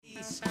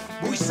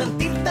Vull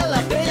sentir-te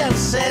la pell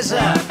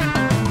encesa.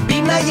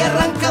 Vine i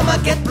arrenca'm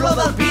aquest plor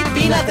del pit.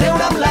 Vine a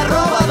treure'm la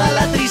roba de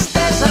la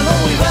tristesa. No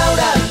vull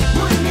veure't,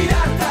 vull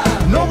mirar-te.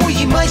 No vull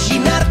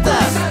imaginar-te,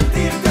 vull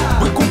sentir-te.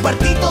 Vull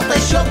compartir tot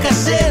això que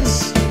sents.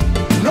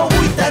 No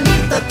vull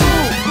tenir-te tu.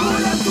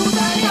 Vull amb tu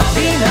tenir.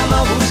 Vine'm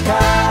a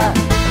buscar.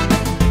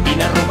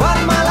 Vine a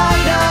robar-me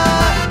l'aire.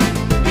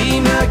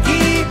 Vine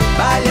aquí,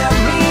 balla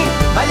amb mi.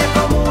 Balla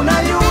com una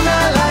lluna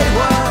a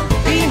l'aigua.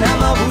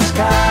 Vine'm a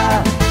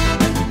buscar.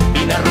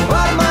 Vine a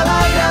robar-me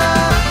l'aire.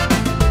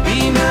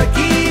 Vine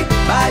aquí,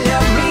 balla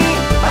amb mi.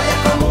 Balla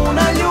com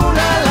una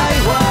lluna a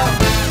l'aigua.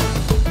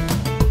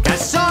 Que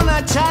sona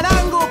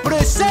Charango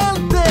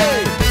Presente.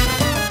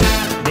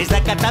 Des de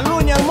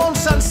Catalunya al món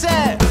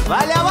sencer.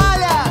 Balla,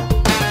 balla.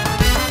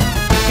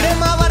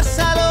 Crema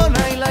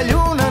Barcelona i la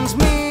lluna ens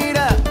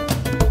mira.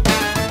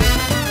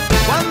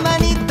 Quan de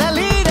nit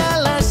delira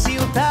la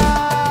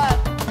ciutat.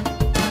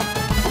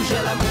 Puja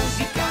la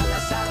música a la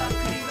sala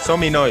crida.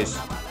 Som-hi, nois.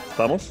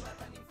 ¿Estamos?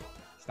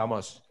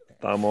 Estamos.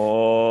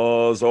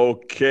 Estamos.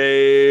 Ok.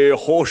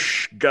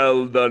 Hoş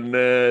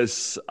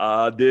geldiniz.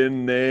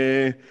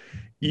 Adine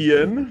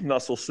Ian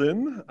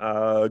nasılsın?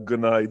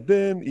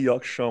 Günaydın, iyi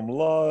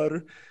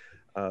akşamlar.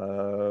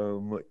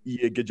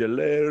 İyi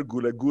geceler,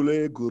 güle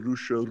güle,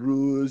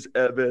 görüşürüz.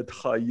 Evet,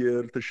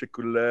 hayır,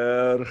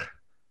 teşekkürler.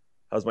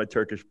 How's my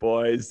Turkish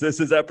boys? This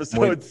is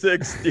episode 16.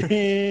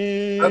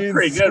 That's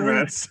pretty good,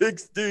 man.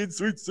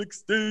 Sweet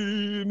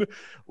 16.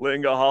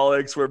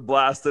 Lingaholics, we're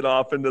blasted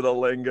off into the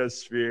Linga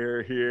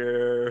sphere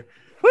here.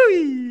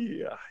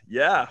 Whee!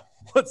 Yeah.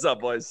 What's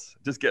up, boys?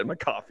 Just getting my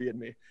coffee in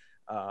me.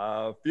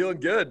 Feeling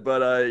good,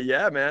 but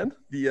yeah, man.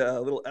 The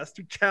little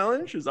Esther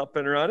challenge is up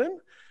and running.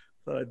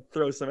 Thought I'd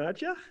throw some at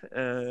you.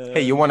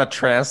 Hey, you want to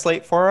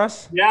translate for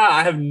us? Yeah,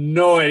 I have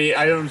no idea.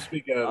 I don't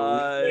speak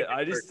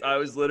I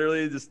was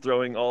literally just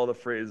throwing all the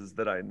phrases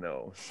that I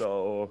know.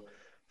 So,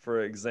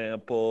 for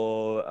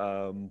example,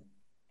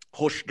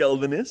 hoş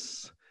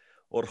geldiniz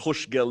or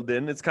hoş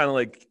geldin. It's kind of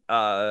like,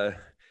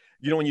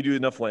 when you do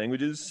enough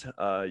languages,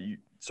 you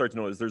start to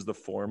notice there's the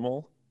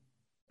formal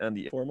and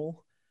the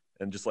informal.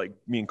 And just like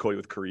me and Cody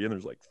with Korean,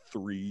 there's like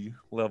 3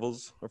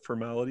 levels of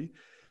formality.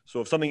 So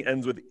if something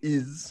ends with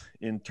is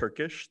in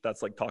Turkish,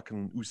 that's like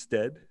talking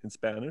usted in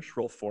Spanish,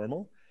 real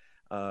formal.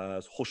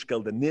 Hoş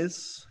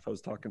geldiniz, if I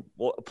was talking,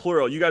 well,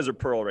 plural, you guys are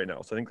plural right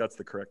now, so I think that's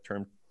the correct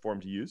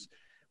form to use.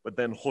 But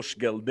then hoş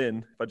geldin,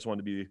 if I just want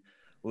to be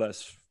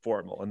less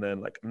formal. And then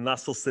like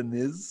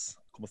nasılsınız,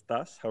 ¿cómo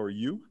estás? How are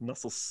you?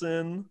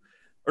 Nasılsın,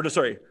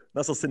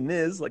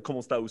 nasılsınız, like ¿cómo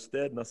está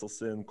usted?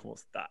 Nasılsın, ¿cómo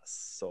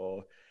estás?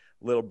 So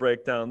little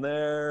breakdown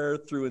there,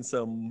 threw in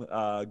some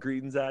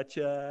greetings at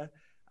you.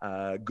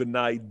 Good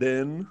night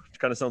then, which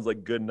kind of sounds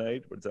like good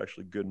night, but it's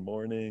actually good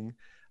morning.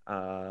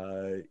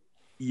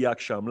 İyi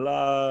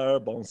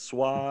akşamlar,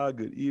 bonsoir,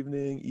 good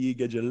evening, iyi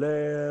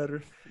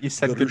geceler. You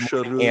said good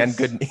morning and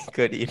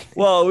good evening.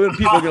 Well,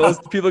 people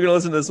are gonna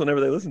listen to this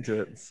whenever they listen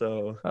to it.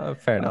 So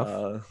fair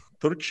enough.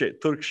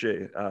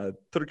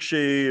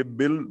 Türkçe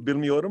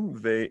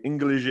bilmiyorum ve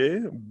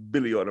İngilizce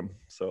biliyorum.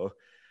 So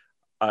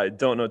I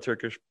don't know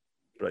Turkish,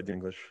 but I do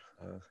English.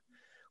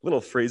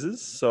 Little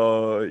phrases.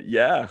 So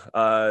yeah,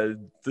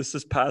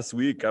 this past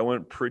week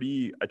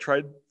I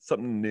tried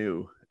something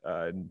new,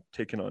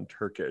 taking on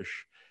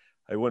Turkish.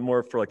 I went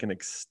more for like an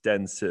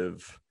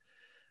extensive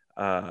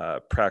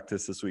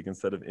practice this week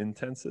instead of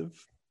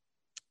intensive.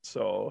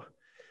 So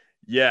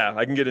yeah,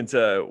 I can get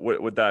into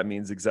what that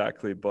means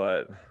exactly,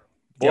 but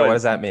boy, yeah, what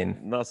does that mean?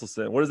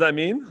 Nasılsın. What does that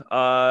mean?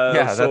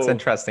 That's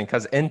interesting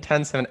because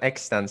intensive and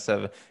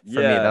extensive for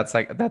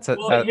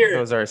me,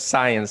 those are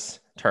science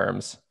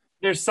terms.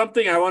 There's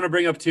something I want to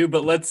bring up too,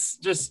 but let's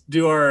just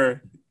do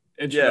our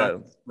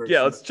intro.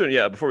 Yeah, let's turn.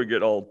 Yeah, before we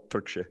get all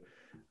Turkish.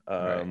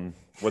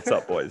 What's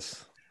up,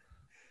 boys?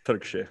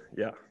 Turkish.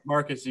 Yeah.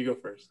 Marcus, you go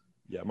first.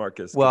 Yeah,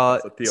 Marcus. Well,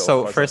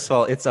 so first of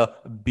all, it's a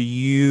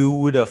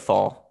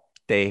beautiful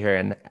day here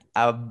in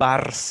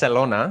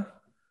Barcelona.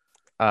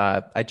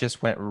 I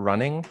just went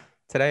running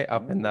today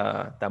up in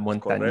the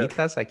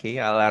montañitas aquí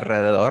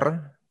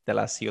alrededor de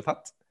la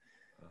ciudad.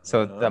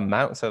 So the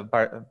mountains of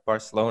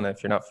Barcelona,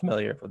 if you're not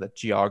familiar with the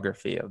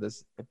geography of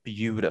this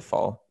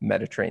beautiful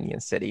Mediterranean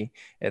city,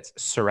 it's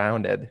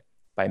surrounded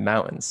by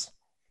mountains,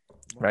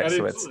 right?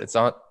 So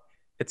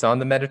it's on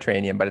the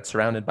Mediterranean, but it's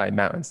surrounded by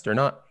mountains. They're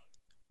not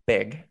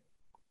big,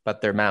 but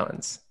they're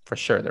mountains. For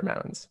sure, they're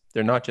mountains.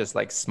 They're not just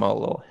like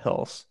small little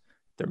hills.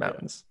 They're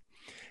mountains.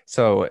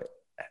 So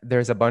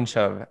there's a bunch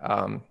of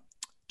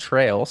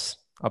trails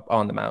up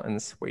on the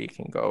mountains where you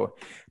can go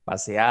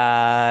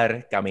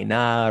pasear,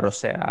 caminar, o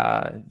sea,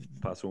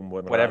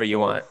 whatever you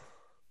want.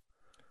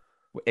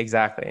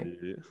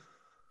 Exactly.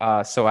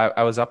 So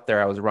I was up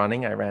there, I was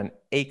running, I ran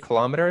 8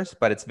 kilometers,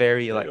 but it's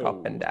very like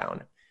up and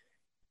down.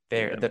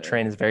 The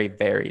terrain is very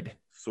varied.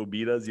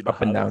 Subidas y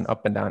bajadas.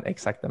 Up and down,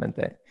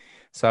 exactamente.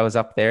 So I was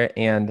up there,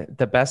 and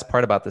the best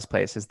part about this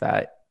place is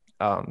that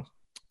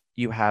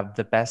you have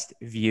the best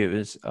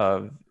views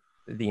of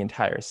the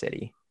entire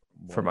city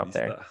from up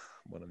there.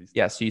 one of these.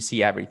 Yeah, so you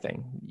see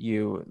everything.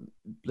 You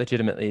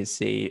legitimately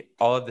see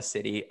all of the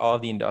city, all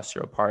of the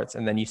industrial parts,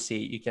 and then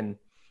you can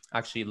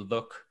actually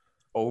look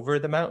over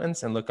the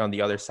mountains and look on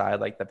the other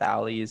side, like the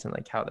valleys and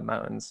like how the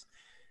mountains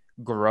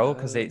grow.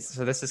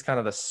 So this is kind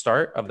of the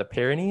start of the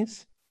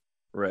Pyrenees.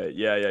 Right.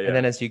 Yeah. And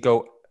then as you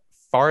go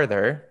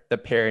farther, the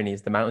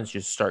Pyrenees, the mountains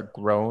just start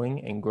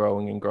growing and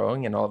growing and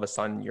growing, and all of a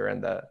sudden you're in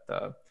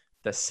the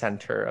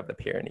center of the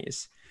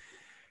Pyrenees.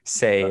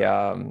 Say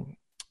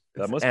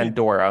that must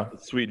Andorra. be a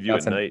sweet view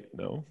at night.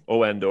 No.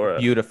 Oh, Andorra.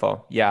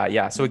 Beautiful.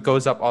 Yeah. So it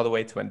goes up all the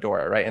way to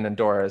Andorra, right? And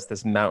Andorra is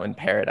this mountain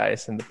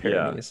paradise in the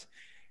Pyrenees,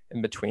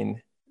 in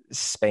between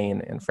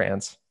Spain and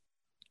France.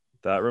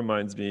 That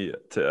reminds me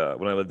to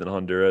when I lived in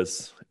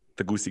Honduras,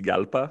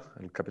 Tegucigalpa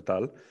and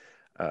Capital.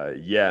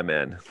 Yeah,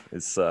 man,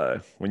 it's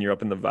when you're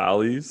up in the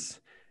valleys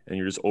and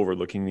you're just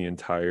overlooking the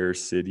entire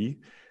city,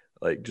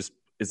 like just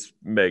it's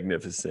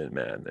magnificent,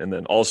 man. And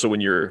then also when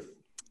you're,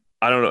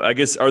 I don't know, I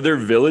guess, are there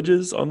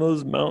villages on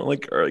those mountains?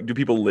 Like, do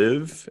people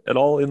live at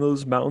all in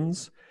those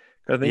mountains?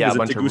 I think a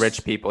bunch of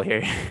rich people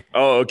here.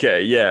 Oh,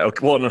 okay, yeah.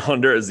 Okay. Well, in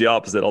Honduras, the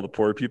opposite. All the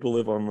poor people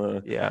live on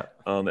the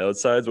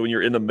outsides. But when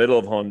you're in the middle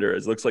of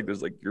Honduras, it looks like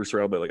there's like you're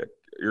surrounded by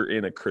you're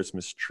in a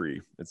Christmas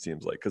tree. It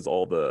seems like because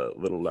all the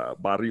little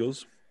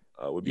barrios.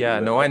 Would be I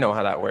know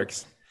how that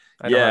works.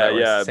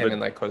 Same in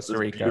like Costa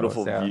Rica.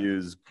 Beautiful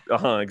views.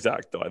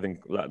 Exacto. I think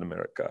Latin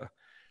America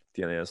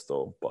tiene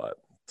esto, but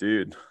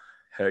dude,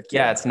 heck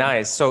yeah. Yeah, it's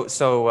nice.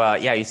 So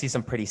you see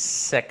some pretty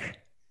sick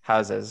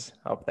houses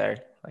up there,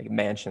 like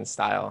mansion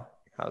style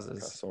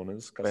houses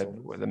Casones.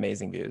 with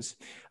amazing views.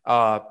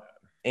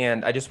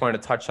 And I just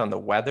wanted to touch on the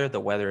weather. The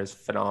weather is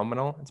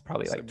phenomenal. It's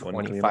probably like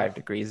 25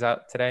 degrees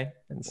out today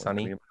and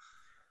sunny.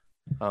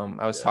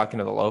 I was talking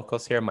to the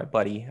locals here. My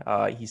buddy,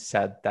 he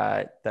said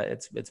that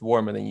it's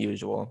warmer than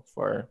usual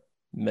for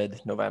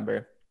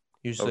mid-November.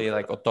 Usually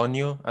like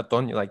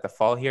otoño, like the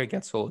fall here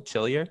gets a little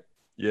chillier.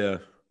 Yeah.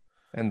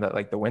 And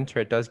the winter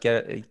it does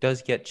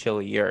get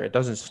chillier. It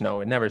doesn't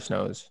snow. It never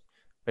snows.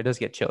 But it does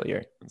get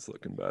chillier. It's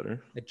looking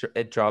better.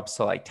 It drops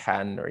to like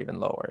 10 or even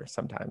lower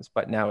sometimes,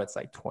 but now it's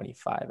like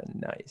 25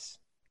 and nice.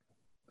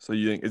 So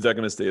you think is that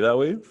going to stay that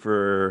way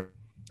for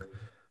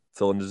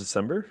till into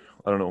December?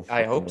 I don't know.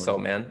 I hope so,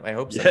 man. I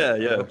hope so.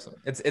 Yeah. I hope so.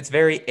 It's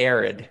very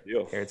arid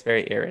here. It's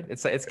very arid.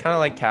 It's kind of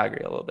like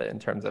Calgary a little bit in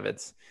terms of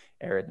its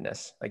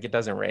aridness. Like it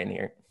doesn't rain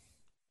here.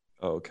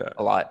 Oh, okay.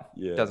 A lot.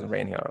 Yeah. It doesn't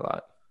rain here a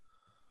lot.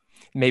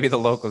 Maybe the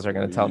locals are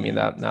going to tell me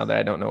that now that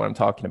I don't know what I'm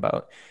talking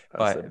about.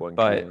 But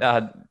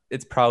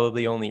it's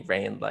probably only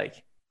rained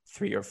like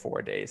 3 or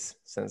 4 days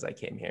since I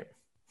came here.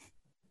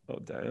 Oh,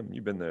 damn.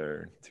 You've been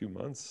there 2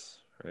 months,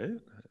 right?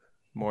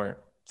 More.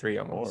 3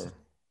 almost. More.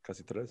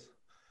 Casi 3.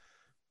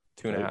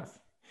 2.5.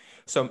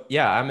 So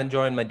yeah, I'm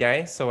enjoying my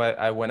day. So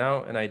I went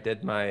out and I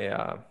did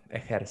my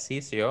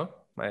ejercicio,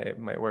 my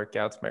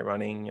workouts, my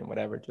running and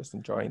whatever, just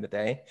enjoying the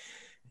day.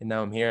 And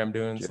now I'm here. I'm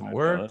doing some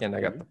work and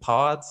I got the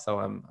pod. So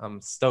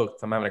I'm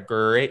stoked. I'm having a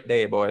great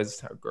day,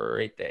 boys. A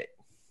great day.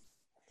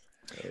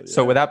 Yeah.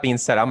 So with that being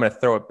said, I'm going to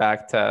throw it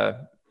back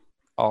to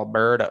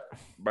Alberta.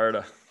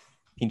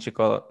 Pinche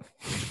cola.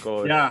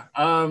 Yeah.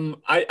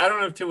 I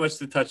don't have too much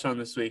to touch on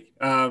this week.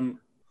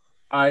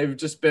 I've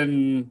just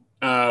been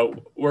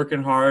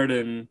working hard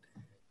and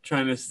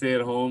trying to stay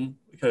at home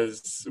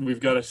because we've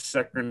got a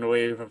second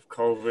wave of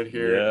COVID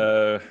here.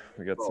 Yeah,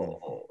 we got some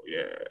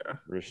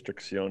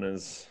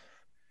restricciones.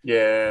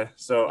 Yeah,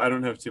 so I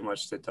don't have too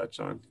much to touch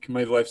on.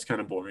 My life's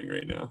kind of boring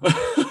right now.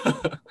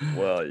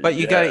 Well, but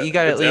you got to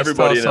at least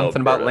tell us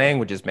something about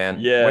languages, man.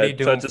 Yeah, what are you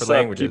doing for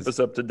languages? Keep us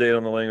up to date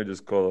on the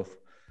languages, Cole.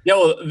 Yeah,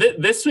 well,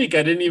 this week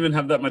I didn't even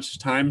have that much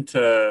time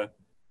to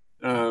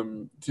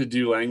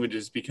do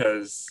languages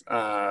because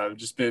I've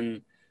just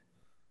been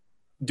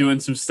doing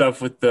some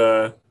stuff with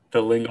the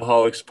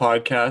Lingoholics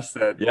podcast.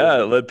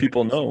 Let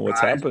people know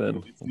what's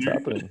happening.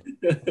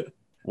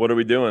 What are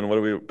we doing? What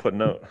are we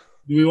putting out?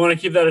 Do we want to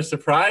keep that a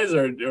surprise,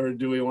 or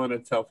do we want to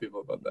tell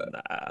people about that?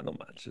 Nah, no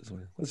manches.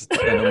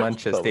 No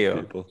manches,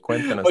 tío.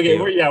 Cuéntanos, okay,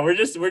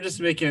 tío. we're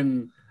just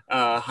making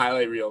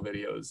highlight reel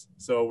videos.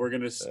 So we're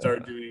gonna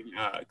start doing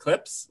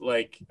clips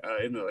like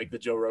in the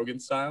Joe Rogan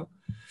style.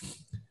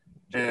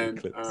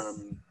 And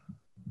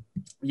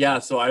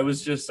so I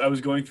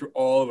was going through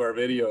all of our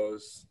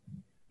videos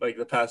like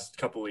the past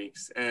couple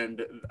weeks,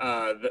 and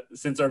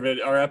since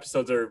our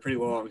episodes are pretty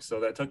long, so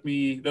that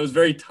was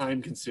very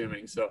time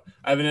consuming. So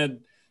I haven't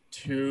had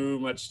too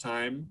much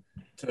time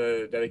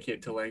to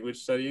dedicate to language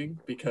studying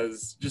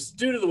because just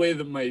due to the way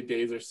that my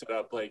days are set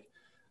up, like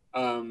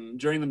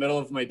during the middle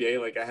of my day,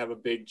 like I have a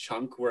big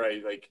chunk where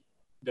I like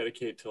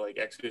dedicate to like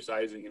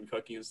exercising and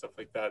cooking and stuff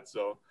like that.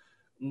 So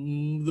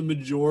the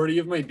majority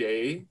of my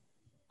day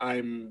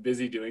I'm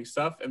busy doing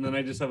stuff, and then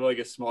I just have like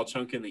a small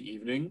chunk in the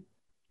evening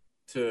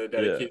to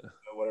dedicate to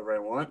whatever I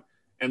want.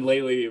 And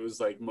lately it was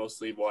like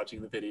mostly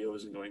watching the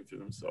videos and going through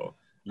them. So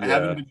I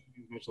haven't been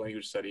doing as much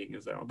language studying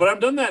as I want, but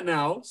I'm done that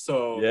now.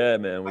 So yeah,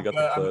 man, we got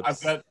the clips.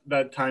 I've got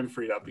that time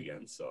freed up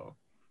again. So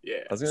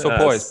yeah.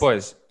 Boys.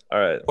 All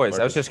right, boys.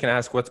 I was just gonna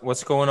ask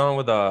what's going on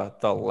with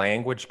the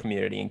language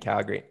community in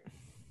Calgary.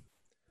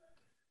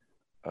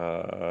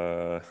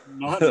 Not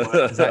much.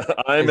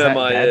 I'm is that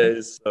MIA.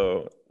 dead?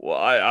 So, well,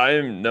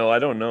 I'm no, I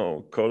don't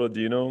know. Kodo,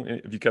 do you know?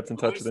 Have you kept in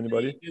touch with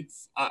anybody?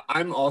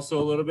 I'm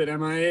also a little bit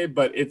MIA,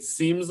 but it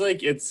seems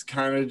like it's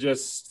kind of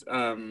just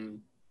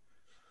going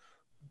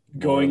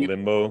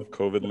limbo,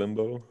 COVID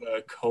limbo.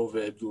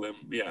 COVID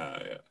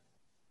limbo.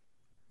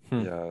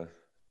 Yeah.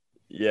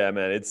 Yeah,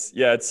 man. It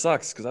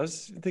sucks because I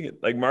was thinking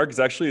like Mark is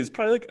it's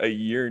probably like a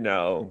year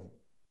now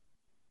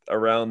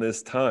around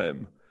this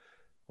time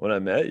when I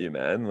met you,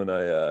 man. When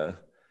that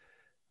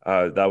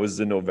was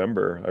in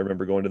November. I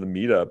remember going to the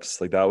meetups.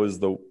 Like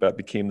that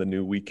became the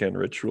new weekend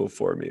ritual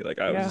for me. Like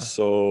I was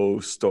so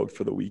stoked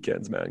for the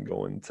weekends, man,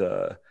 going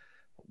to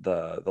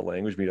the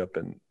language meetup.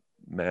 And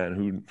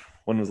man,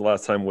 when was the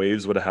last time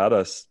Waves would have had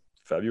us?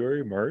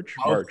 February, March,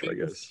 I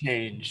guess.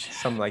 Changed.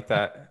 Something like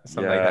that.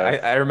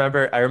 I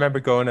remember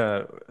going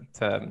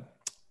to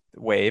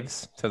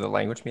Waves, to the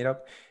language meetup,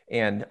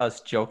 and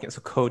us joking.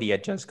 So Cody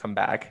had just come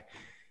back,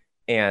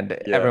 and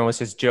everyone was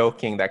just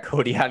joking that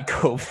Cody had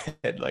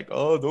COVID. Like,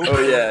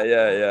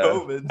 yeah.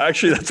 COVID.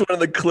 Actually, that's one of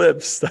the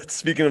clips. That's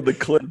speaking of the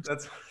clips.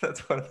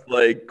 that's one.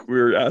 Like we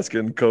were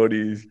asking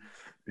Cody.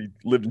 He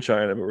lived in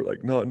China, but we're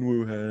like, not in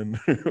Wuhan.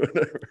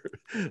 Whatever.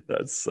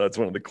 That's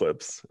one of the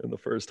clips in the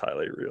first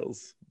highlight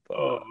reels. But,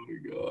 oh my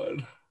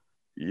god.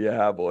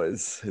 Yeah,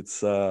 boys. It's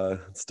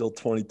still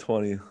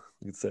 2020. You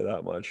can say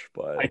that much.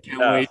 But I can't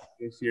wait for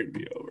this year to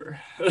be over.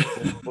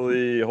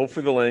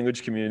 hopefully the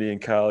language community in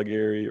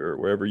Calgary or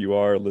wherever you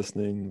are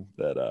listening,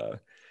 that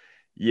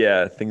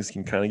things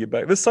can kind of get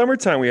back. This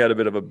summertime we had a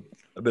bit of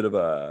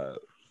a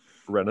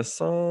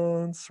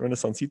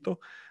renaissancito.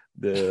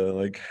 The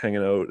like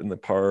hanging out in the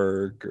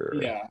park or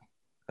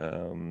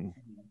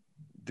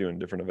doing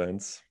different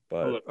events.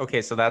 But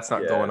okay, so that's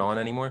not going on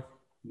anymore.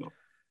 No.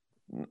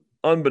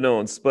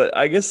 Unbeknownst, but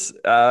I guess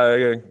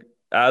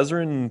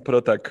Azrin put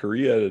out that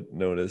Korea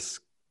notice.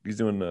 He's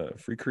doing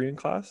free Korean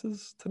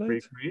classes tonight.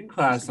 Free Korean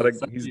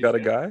classes. He's got a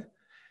guy.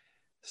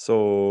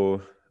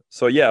 So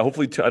yeah,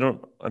 hopefully I'm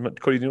not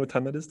Cody, do you know what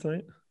time that is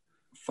tonight?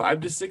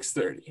 5 to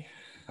 6:30.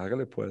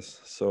 Hágale pues.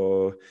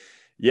 So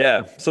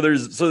yeah, so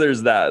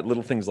there's that,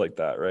 little things like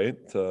that, right,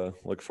 to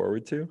look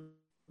forward to.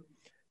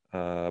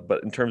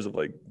 But in terms of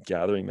like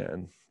gathering,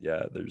 man,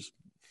 there's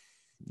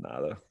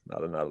nada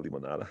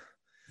limonada.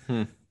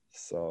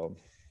 So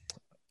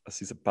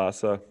así se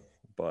pasa.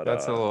 But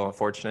that's a little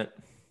unfortunate.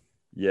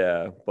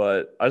 Yeah,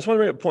 but I just want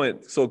to make a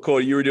point. So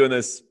Cody, you were doing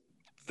this.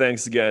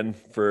 Thanks again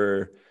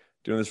for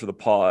doing this for the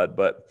pod,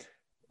 but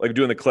like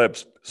doing the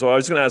clips. So I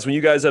was going to ask, when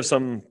you guys have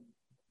some,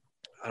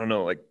 I don't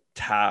know, like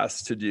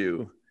tasks to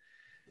do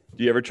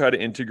you ever try to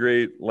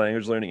integrate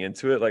language learning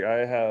into it? Like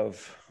I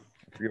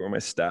forget where my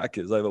stack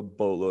is. I have a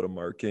boatload of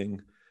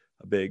marking,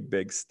 a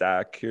big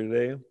stack here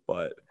today,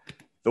 but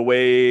the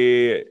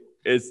way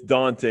it's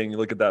daunting, you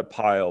look at that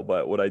pile,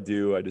 but what I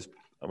do, I'm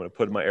going to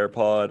put in my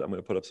AirPod, I'm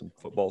going to put up some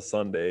Football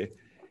Sunday,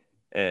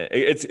 and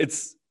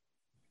it's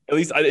at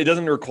least it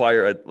doesn't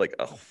require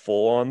a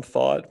full-on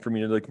thought for me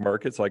to like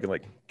mark it, so I can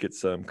like get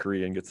some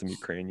Korean, get some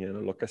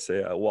Ukrainian, look I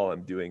say while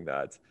I'm doing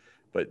that.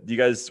 But do you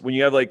guys, when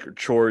you have like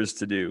chores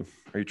to do,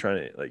 are you trying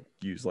to like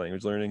use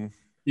language learning?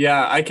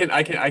 Yeah, I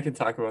can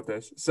talk about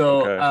this.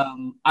 So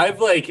okay. I've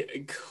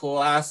like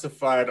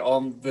classified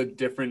all the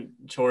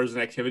different chores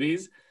and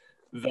activities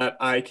that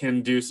I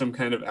can do some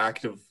kind of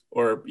active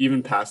or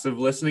even passive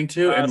listening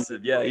to.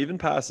 Passive, even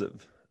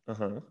passive.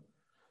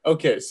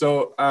 Okay,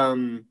 so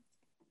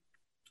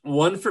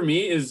one for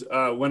me is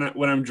when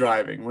I'm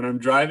driving. When I'm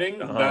driving,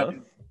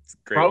 that's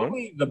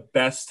probably the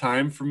best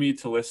time for me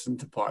to listen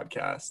to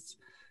podcasts,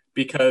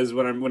 because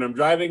when I'm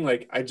driving,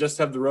 like I just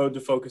have the road to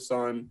focus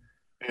on,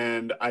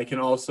 and I can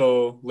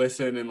also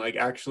listen and like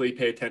actually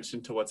pay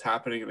attention to what's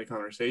happening in the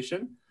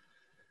conversation.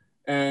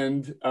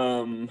 And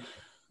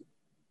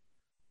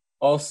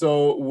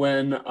also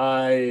when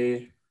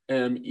I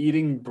am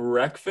eating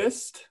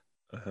breakfast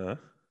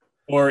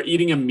or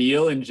eating a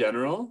meal in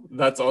general,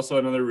 that's also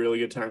another really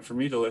good time for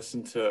me to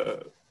listen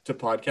to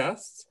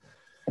podcasts.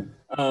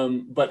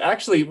 But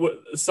actually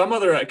some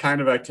other kind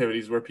of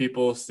activities where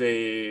people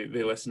say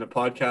they listen to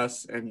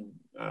podcasts and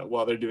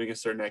while they're doing a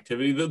certain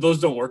activity, those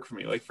don't work for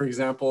me. Like for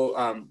example,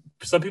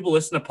 some people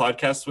listen to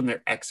podcasts when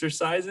they're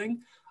exercising.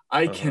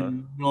 I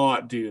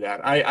cannot do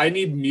that. I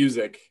need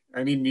music.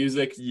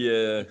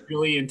 Yeah.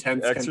 Really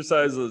intense.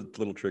 Exercise is a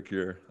little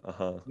trickier.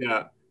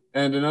 Yeah.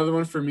 And another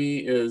one for me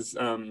is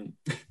when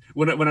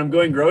I'm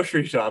going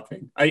grocery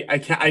shopping,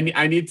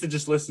 I need to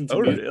just listen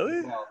to music. Oh,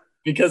 really?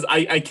 Because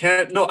I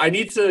can't. No, I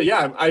need to.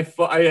 Yeah,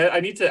 I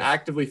need to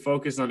actively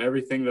focus on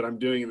everything that I'm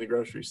doing in the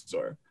grocery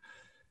store,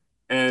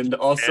 and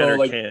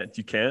also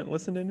you can't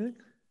listen to anything.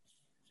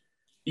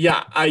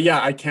 Yeah,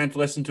 I can't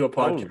listen to a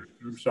podcast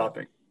when I'm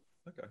shopping.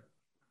 Okay.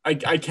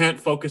 I can't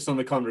focus on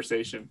the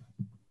conversation.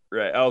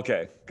 Right.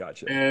 Okay.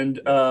 Gotcha. And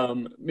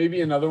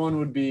maybe another one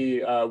would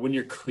be when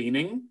you're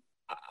cleaning.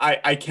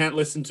 I can't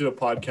listen to a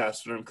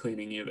podcast when I'm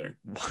cleaning either.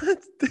 What?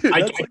 Dude,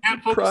 I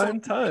can't focus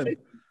prime time.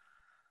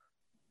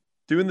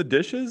 Doing the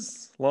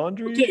dishes,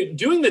 laundry. Okay,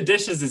 doing the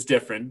dishes is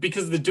different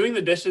because doing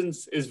the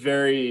dishes is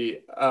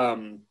very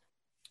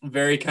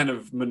very kind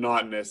of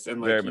monotonous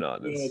and like Very you do it all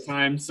monotonous. the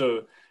time.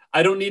 So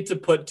I don't need to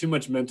put too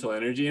much mental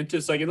energy into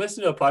it. So I can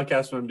listen to a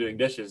podcast when I'm doing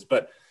dishes,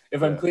 but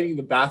if I'm Yeah. cleaning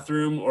the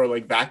bathroom or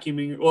like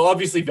vacuuming, well,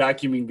 obviously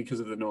vacuuming because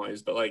of the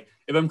noise, but like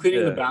if I'm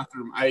cleaning the Yeah.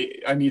 bathroom,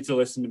 I need to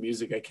listen to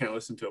music. I can't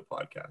listen to a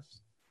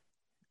podcast.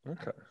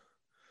 Okay.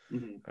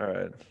 Mhm. All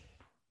right.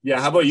 Yeah.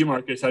 How about you,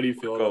 Marcus? How do you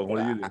feel Go. about What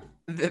that?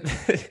 do you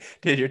do?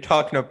 Dude, you're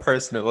talking to a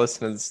person who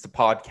listens to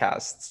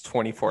podcasts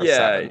 24/7.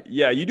 Yeah.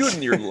 Yeah. You do it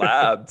in your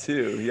lab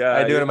too. Yeah.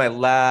 I do it in my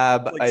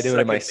lab. like I do it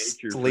in my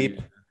second nature for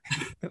sleep.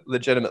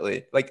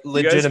 Legitimately, like guys-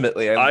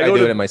 legitimately, I go do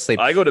to- it in my sleep.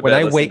 I go to when bed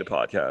I listening wake, to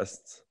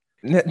podcasts.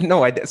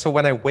 no, so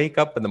when I wake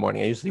up in the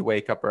morning, I usually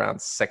wake up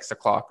around 6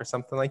 o'clock or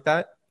something like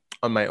that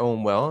on my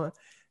own will,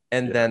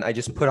 and Yeah. then I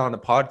just put on a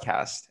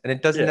podcast, and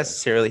it doesn't Yeah.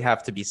 necessarily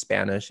have to be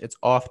Spanish. It's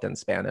often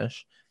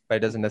Spanish, but it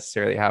doesn't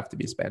necessarily have to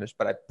be Spanish.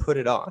 But I put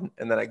it on,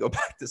 and then I go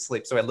back to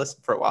sleep. So I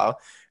listen for a while,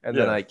 and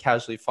then Yeah. I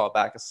casually fall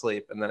back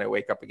asleep, and then I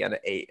wake up again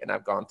at 8, and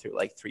I've gone through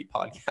like 3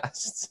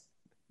 podcasts,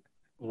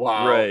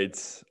 Wow.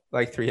 Right.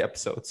 like 3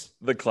 episodes.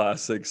 The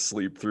classic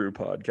sleep through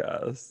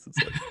podcast.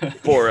 It's like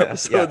 4 Yeah,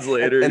 episodes yeah.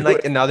 later. And you're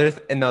like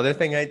another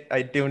thing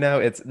I do now,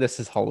 this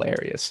is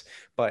hilarious.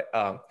 But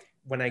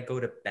when I go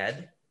to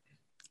bed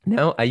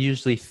now, I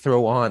usually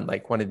throw on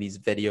like one of these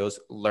videos,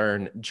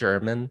 learn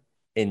German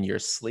in your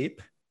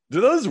sleep.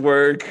 do those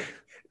work?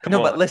 Come No,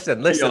 on. but listen.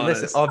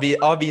 honest.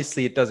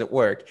 Obviously it doesn't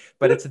work,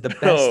 but it's the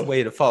best No.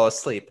 way to fall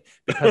asleep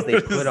because they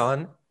put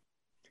on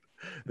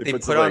they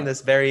put put on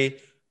this very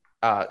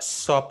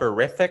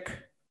soporific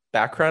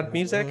background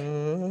music.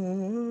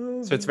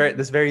 So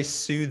it's very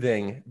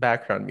soothing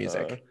background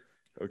music.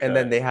 Okay. And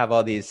then they have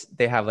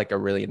like a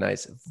really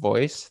nice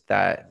voice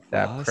that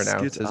Was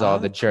pronounces geht all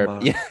the ab, German.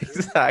 Mann? Yeah,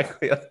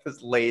 exactly. Like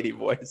this lady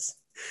voice.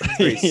 It's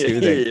very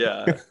soothing.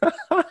 Yeah.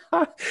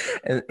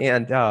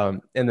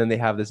 and then they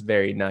have this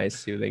very nice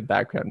soothing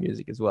background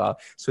music as well.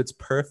 So it's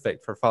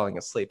perfect for falling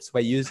asleep. So I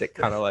use it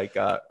kind of like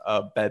a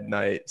bed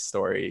night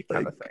story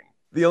kind of thing.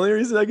 The only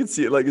reason I can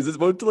see it, like, is it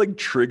supposed to like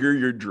trigger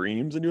your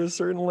dreams into a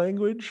certain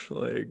language?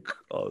 Like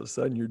all of a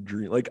sudden your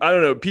dream, like, I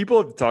don't know.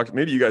 People have talked,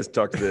 maybe you guys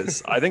talked to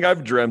this. I think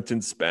I've dreamt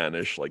in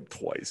Spanish like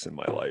twice in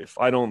my life.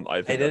 I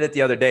I did it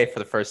the other day for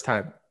the first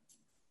time.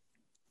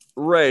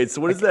 Right. So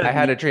what does that I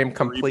had mean a dream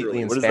completely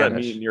cerebrally? in What does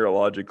Spanish. that mean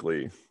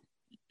neurologically?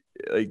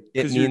 Like,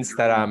 It 'cause you're means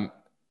that dreaming-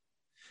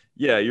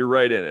 yeah, you're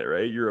right in it,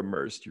 right? You're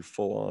immersed, you're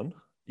full on.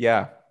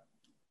 yeah.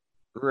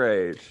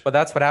 Right. But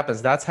that's what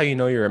happens. That's how you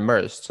know you're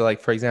immersed. So like,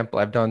 for example,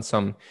 I've done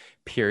some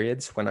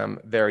periods when I'm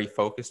very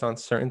focused on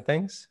certain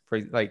things for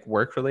like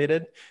work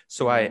related.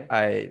 So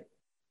I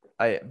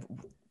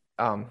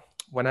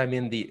when I'm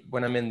in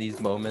these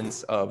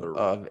moments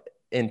of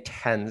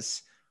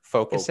intense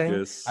focusing,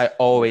 Focus. I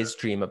always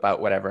dream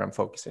about whatever I'm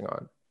focusing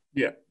on.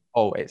 Yeah.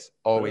 Always.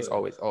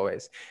 Really?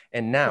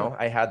 And now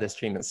I had this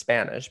dream in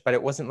Spanish, but I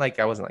wasn't like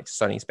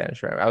studying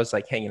Spanish. Right? I was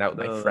like hanging out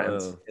with my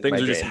friends. in Things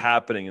my are just dream.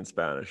 happening in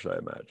Spanish, I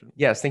imagine.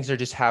 Yes, things are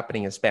just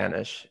happening in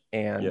Spanish,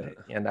 and Yeah.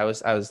 and I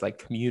was like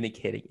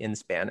communicating in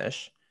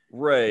Spanish,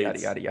 Right. yada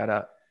yada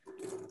yada,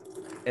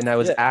 and I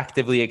was Yeah.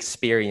 actively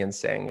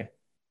experiencing,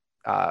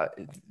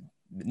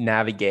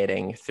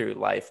 navigating through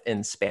life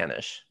in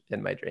Spanish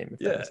in my dream. If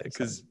that Yeah, makes sense.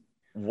 because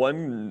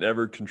one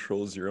never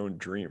controls your own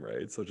dream,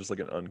 right? So just like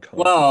an unconscious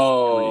dream.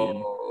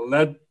 Well,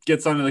 that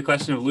gets onto the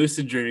question of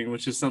lucid dreaming,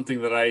 which is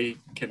something that I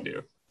can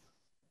do.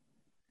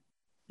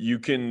 You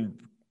can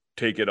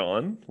take it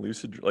on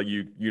lucid, like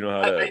you know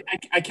how to.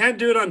 I can't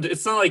do it on.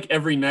 It's not like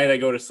every night I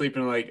go to sleep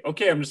and I'm like,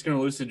 okay, I'm just gonna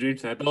lucid dream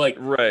tonight. But like,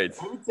 Right.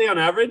 I would say on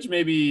average,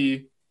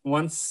 maybe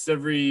once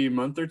every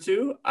month or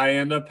two, I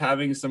end up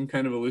having some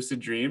kind of a lucid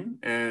dream,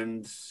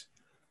 and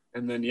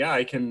then yeah,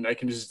 I can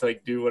just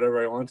like do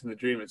whatever I want in the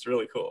dream. It's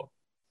really cool.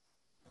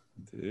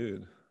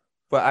 Dude.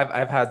 But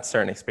I've had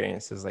certain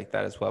experiences like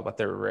that as well, but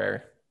they're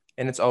rare,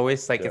 and it's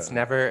always like it's Yeah.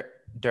 never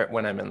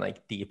when I'm in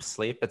like deep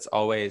sleep. It's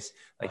always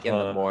like in the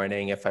Uh-huh.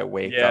 morning if I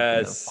wake up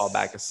and then fall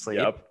back asleep.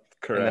 Yep.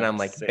 Correct. And then I'm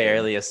like Same.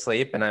 barely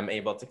asleep, and I'm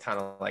able to kind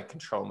of like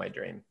control my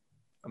dream.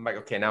 I'm like,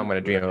 okay, now I'm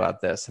gonna dream about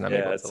this, and I'm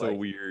Yeah, able it's to like a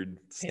weird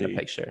paint a state.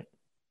 picture.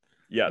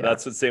 Yeah, Yeah.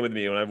 that's the same with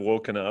me when I've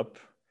woken up,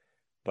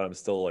 but I'm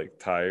still like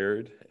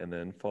tired and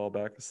then fall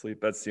back asleep.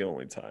 That's the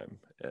only time.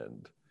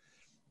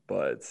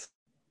 But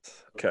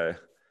okay.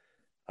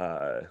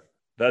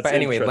 That's But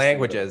anyway, interesting,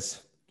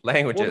 languages.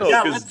 Well, no,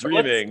 Yeah, because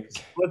dreaming.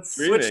 Let's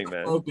Dreaming, switch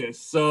man. focus.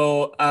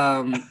 So,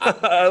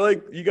 I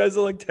like you guys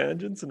are like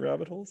tangents and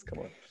rabbit holes. Come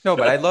on. No,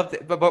 but I loved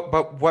it. But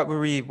what were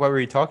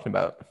we talking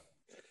about?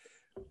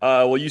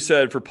 Well, you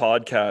said for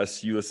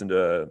podcasts, you listen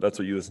to that's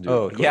what you listen to.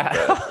 Oh before yeah,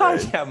 bed,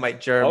 right? yeah. My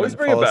German. Always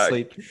bring it fall back.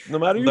 asleep. No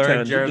matter your Learn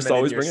tangent, German just in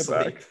always your bring it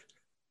sleep.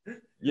 back.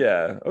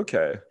 Yeah.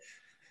 Okay.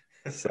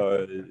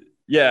 So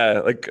yeah,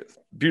 like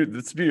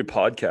it's the beauty of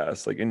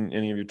podcasts. Like in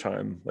any of your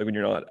time, like when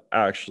you're not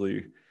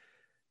actually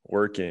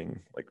working,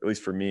 like at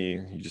least for me,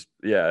 you just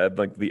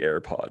like the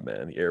AirPod,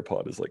 man. The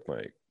AirPod is like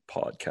my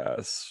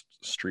podcast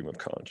stream of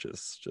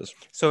conscious. Just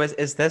So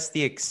is this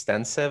the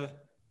extensive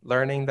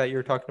learning that you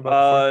were talking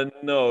about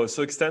before? No.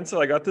 So extensive.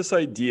 I got this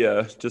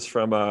idea just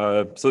from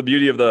so the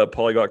beauty of the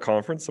Polyglot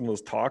conference, some of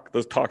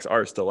those talks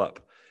are still up.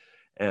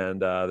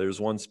 And there's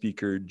one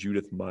speaker,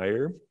 Judith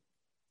Meyer,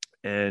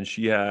 and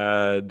she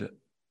had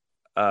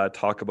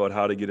talk about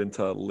how to get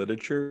into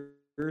literature,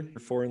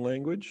 foreign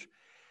language.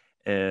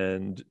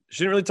 And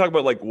she didn't really talk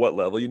about like what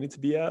level you need to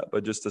be at,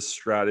 but just a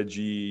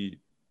strategy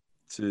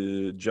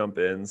to jump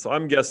in. So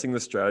I'm guessing the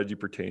strategy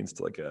pertains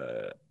to like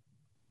a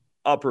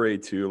upper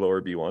A2,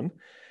 lower B1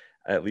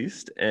 at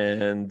least.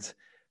 And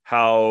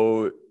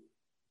how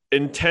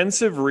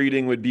intensive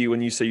reading would be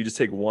when you say you just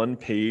take one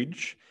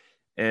page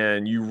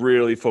and you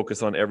really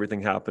focus on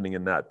everything happening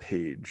in that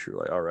page. You're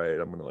like, all right,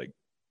 I'm going to like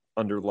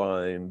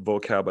underline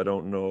vocab I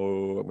don't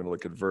know. I'm going to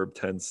look at verb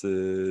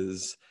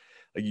tenses.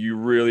 Like you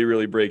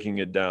really breaking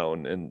it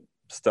down and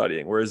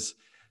studying. Whereas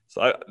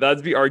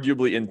that'd be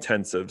arguably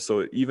intensive.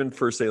 So even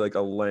for say like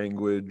a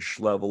language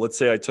level, let's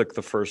say I took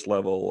the first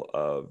level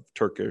of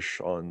Turkish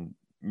on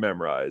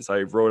Memrise.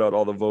 I wrote out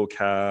all the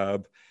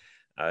vocab.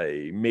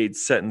 I made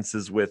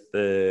sentences with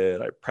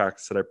it. I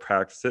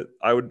practiced it.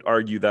 I would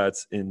argue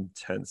that's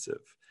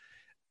intensive.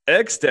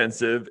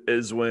 Extensive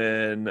is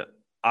when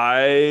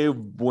I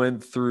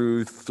went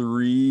through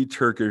 3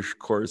 Turkish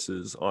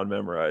courses on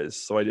Memrise.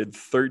 So I did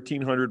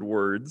 1,300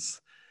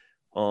 words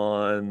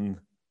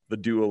on the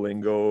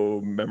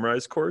Duolingo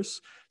Memrise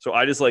course. So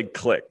I just like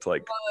clicked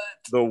like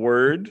the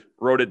word,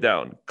 wrote it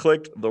down,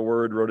 clicked the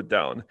word, wrote it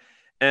down.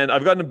 And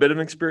I've gotten a bit of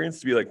an experience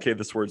to be like, okay,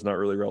 this word's not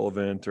really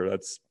relevant or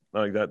that's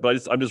not like that.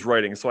 But I'm just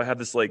writing. So I have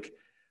this like,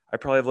 I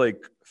probably have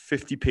like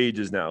 50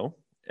 pages now.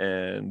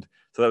 And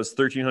so that was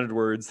 1,300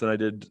 words. Then I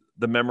did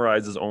the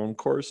Memrise's own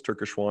course.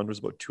 Turkish 1 was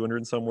about 200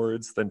 and some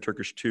words. Then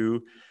Turkish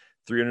 2,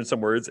 300 some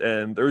words.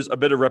 And there's a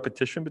bit of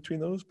repetition between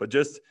those, but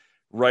just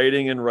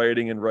writing and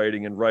writing and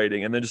writing and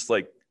writing. And then just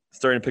like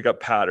starting to pick up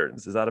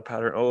patterns. Is that a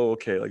pattern? Oh,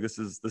 okay. Like this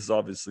is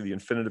obviously the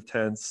infinitive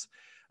tense.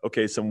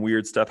 Okay. Some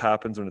weird stuff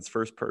happens when it's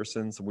first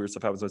person. Some weird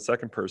stuff happens when it's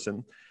second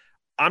person.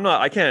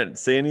 I can't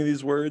say any of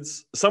these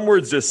words. Some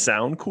words just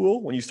sound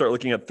cool. When you start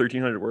looking at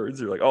 1,300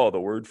 words, you're like, oh, the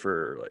word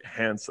for like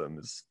handsome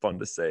is fun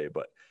to say,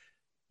 but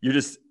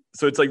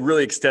so it's like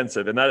really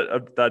extensive. And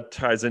that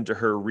ties into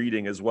her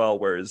reading as well.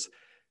 Whereas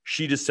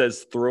she just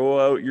says, throw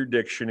out your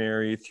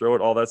dictionary, throw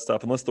out all that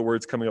stuff, unless the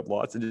word's coming up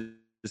lots, and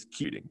just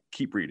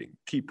keep reading,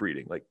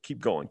 like keep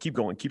going, keep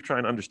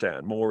trying to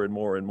understand more and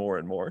more and more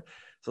and more.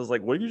 So I was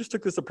like, what if you just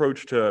took this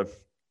approach to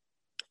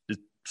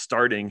just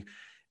starting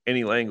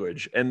any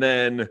language? And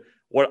then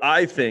what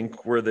I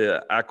think where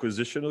the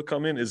acquisition will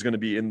come in is going to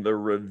be in the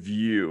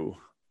review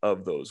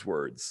of those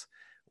words.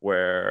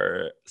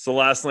 So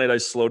last night I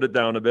slowed it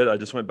down a bit. I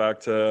just went back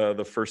to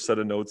the first set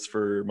of notes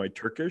for my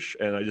Turkish,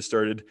 and I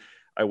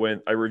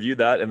reviewed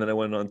that, and then I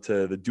went on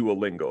to the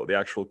Duolingo, the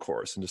actual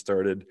course, and just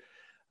started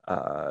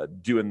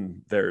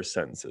doing their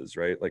sentences,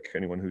 right? Like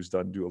anyone who's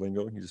done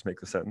Duolingo, you just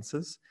make the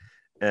sentences.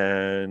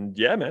 And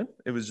yeah, man,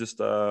 it was just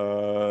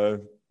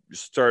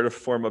start to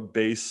form a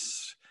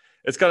base.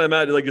 It's kind of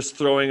mad, like just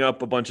throwing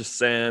up a bunch of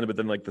sand, but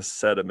then like the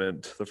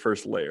sediment, the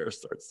first layer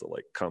starts to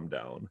like come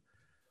down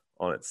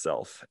on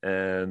itself.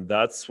 And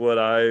that's what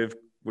I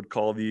would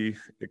call the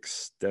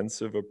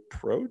extensive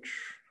approach.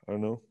 I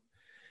don't know.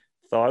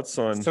 Thoughts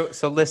on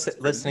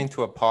listening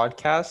to a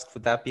podcast,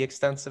 would that be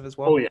extensive as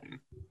well?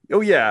 Oh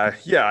yeah.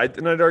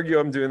 And I'd argue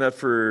I'm doing that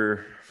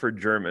for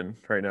German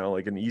right now.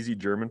 Like an easy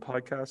German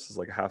podcast is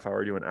like a half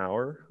hour to an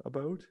hour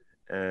about.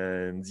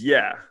 And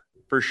yeah,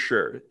 for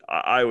sure,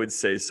 I would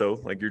say so.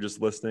 Like you're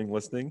just listening.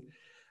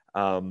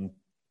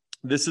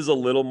 This is a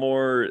little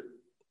more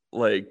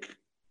like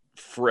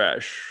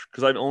fresh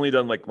because I've only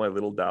done like my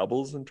little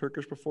dabbles in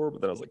Turkish before,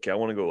 but then I was like, okay, I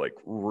want to go like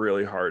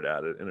really hard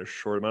at it in a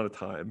short amount of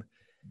time.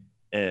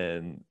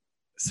 And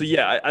so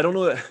yeah, I don't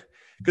know,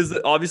 because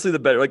obviously the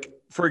better, like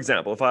for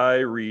example, if I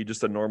read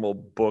just a normal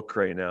book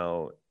right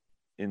now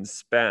in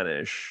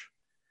Spanish,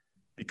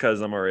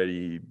 because I'm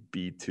already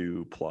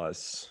B2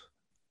 plus,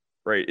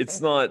 right?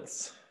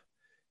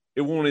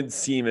 It won't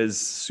seem as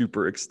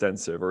super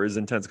extensive or as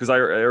intense because I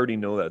already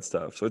know that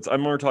stuff. So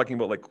I'm more talking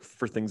about like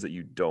for things that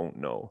you don't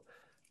know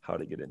how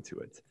to get into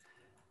it.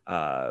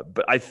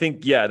 But I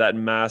think, yeah, that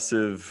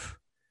massive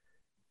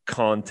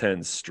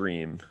content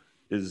stream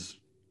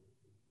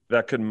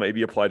that could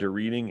maybe apply to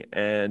reading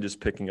and just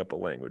picking up a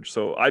language.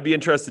 So I'd be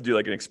interested to do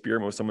like an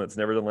experiment with someone that's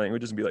never done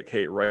languages and be like,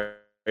 hey, write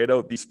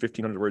out these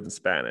 1,500 words in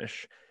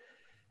Spanish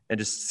and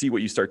just see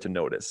what you start to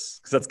notice.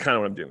 Because that's kind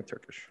of what I'm doing with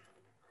Turkish.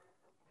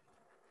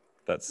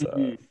 That's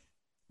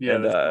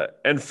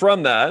and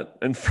from that,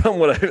 and from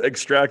what I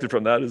extracted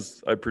from that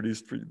is I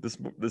produced this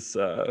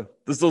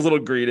those little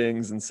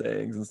greetings and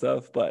sayings and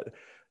stuff. But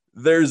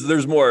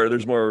there's more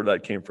where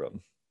that came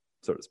from,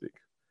 so to speak.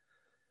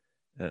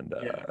 And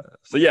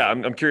so yeah,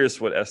 I'm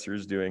curious what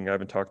Esther's doing. I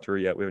haven't talked to her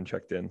yet. We haven't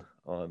checked in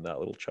on that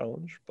little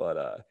challenge.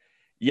 But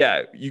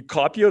yeah, you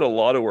copy out a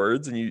lot of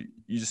words and you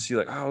just see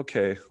like, oh,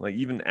 okay, like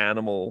even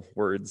animal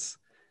words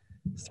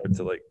start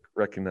to like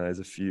recognize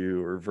a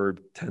few, or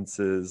verb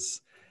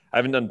tenses. I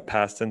haven't done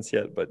past tense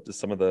yet, but just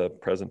some of the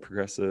present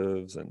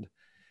progressives. And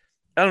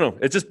I don't know.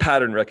 It's just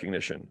pattern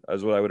recognition,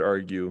 is what I would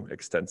argue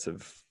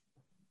extensive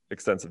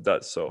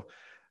does. So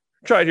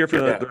try it here for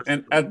the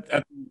and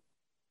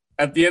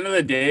at the end of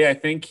the day, I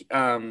think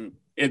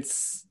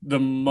it's the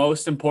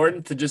most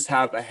important to just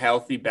have a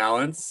healthy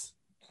balance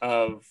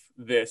of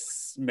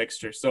this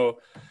mixture. So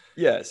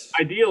yes,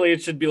 ideally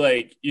it should be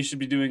like you should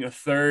be doing a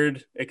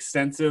third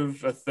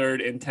extensive, a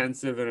third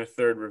intensive, and a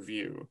third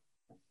review.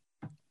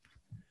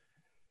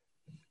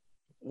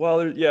 Well,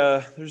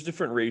 there's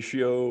different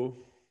ratio.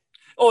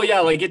 Oh yeah,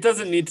 like it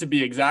doesn't need to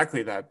be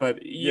exactly that,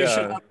 but you Yeah.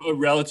 should have a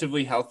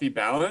relatively healthy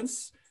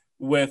balance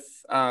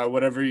with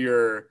whatever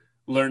your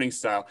learning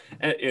style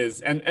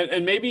is,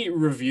 and maybe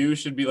review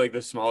should be like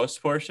the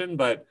smallest portion,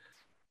 but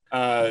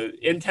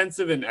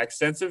intensive and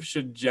extensive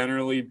should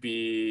generally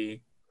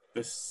be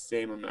the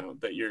same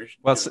amount that you're.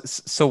 Well,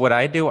 so what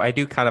I do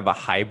kind of a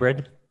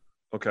hybrid.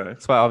 Okay.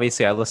 So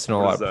obviously I listen to a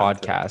What lot of does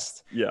that entail?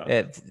 podcasts. Yeah.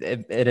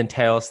 It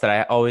entails that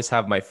I always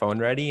have my phone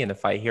ready, and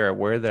if I hear a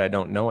word that I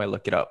don't know, I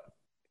look it up.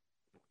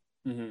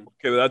 Mhm.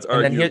 Okay, well, that's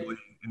And then arguably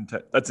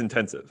that's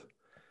intensive.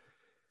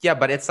 Yeah,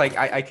 but it's like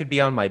I could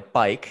be on my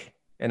bike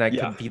and I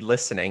Yeah. could be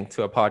listening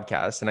to a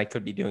podcast and I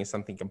could be doing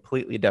something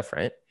completely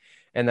different.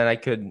 And then I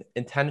could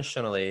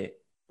intentionally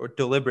or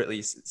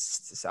deliberately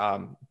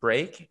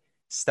break,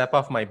 step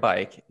off my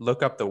bike,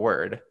 look up the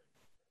word,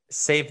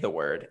 save the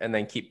word, and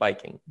then keep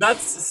biking.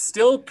 That's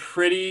still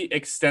pretty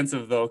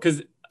extensive though,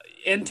 because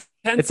intensive.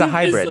 It's a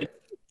hybrid. Is like,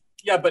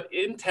 yeah, but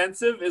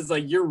intensive is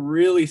like you're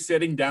really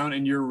sitting down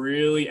and you're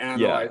really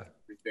analyzing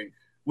everything.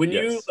 When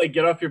you Yes. like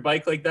get off your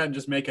bike like that and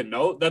just make a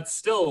note, that's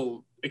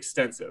still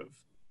extensive.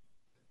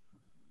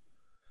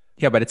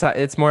 Yeah, but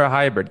it's more a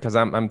hybrid because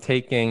I'm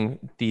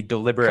taking the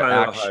deliberate Kind of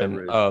a action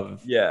hybrid.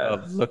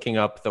 of looking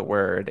up the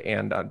word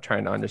and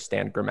trying to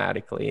understand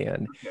grammatically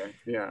and Okay.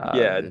 Yeah.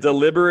 Yeah,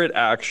 deliberate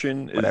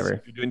action is whatever.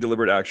 if you're doing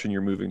deliberate action,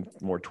 you're moving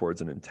more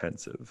towards an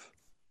intensive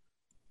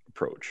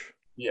approach.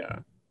 Yeah.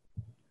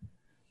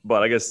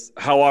 But I guess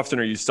how often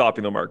are you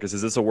stopping though, Marcus?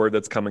 Is this a word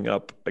that's coming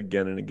up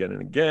again and again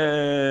and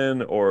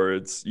again? Or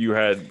it's you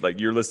had like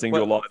you're listening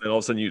to a lot and all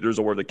of a sudden there's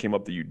a word that came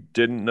up that you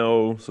didn't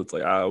know. So it's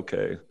like,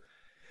 okay.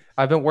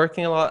 I've been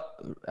working a lot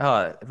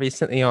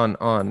recently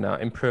on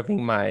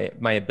improving my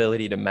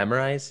ability to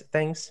memorize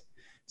things.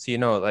 So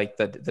like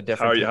the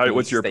different.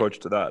 What's your approach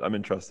to that? I'm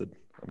interested.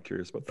 I'm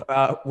curious about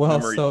that.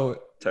 Memory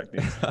So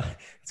techniques.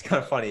 it's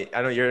kind of funny.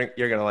 I know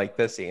you're gonna like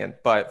this, Ian,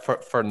 but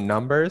for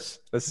numbers,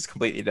 this is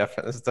completely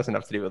different. This doesn't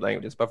have to do with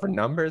languages, but for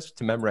numbers,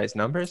 to memorize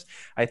numbers,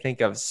 I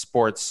think of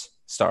sports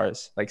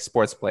stars, like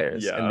sports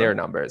players and their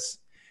numbers.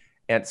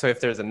 And so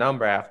if there's a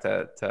number I have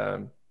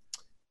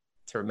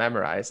to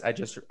memorize, I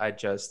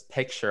just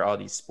picture all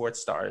these sports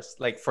stars.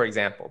 Like for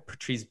example,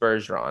 Patrice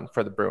Bergeron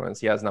for the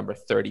Bruins, he has number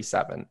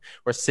 37,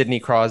 or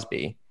Sidney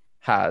Crosby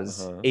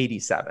has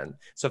 87.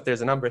 So if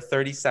there's a number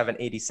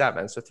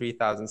 3787, so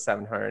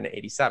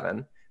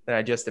 3,787, then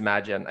I just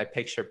imagine, I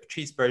picture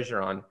Patrice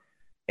Bergeron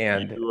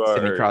and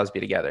Sidney Crosby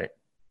together.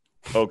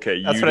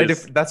 Okay, that's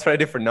what I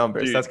do for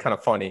numbers. Dude, that's kind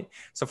of funny.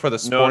 So for the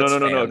sports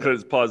no,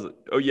 because pause.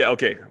 Oh yeah,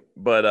 okay,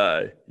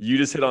 but you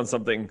just hit on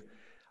something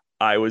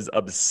I was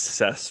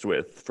obsessed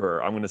with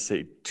for, I'm going to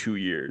say 2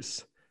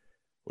 years,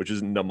 which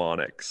is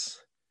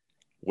mnemonics,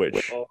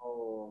 which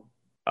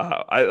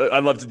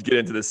I'd love to get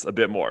into this a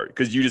bit more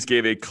because you just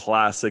gave a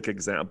classic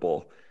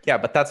example. Yeah,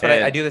 but that's what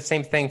I do the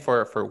same thing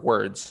for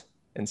words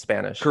in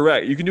Spanish.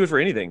 Correct. You can do it for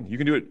anything. You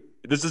can do it.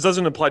 This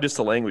doesn't apply just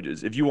to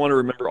languages. If you want to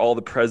remember all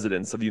the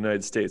presidents of the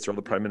United States or all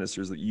the prime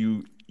ministers, that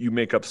you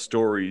make up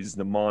stories,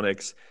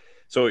 mnemonics.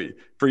 So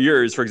for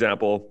yours, for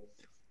example,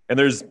 and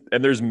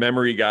there's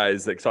memory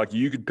guys that talk.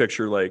 You could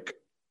picture like,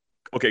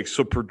 okay,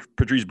 so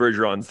Patrice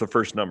Bergeron's the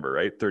first number,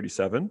 right?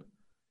 37.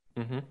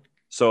 Mm-hmm.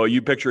 So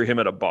you picture him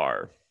at a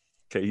bar.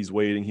 Okay, he's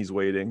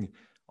waiting.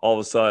 All of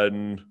a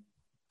sudden,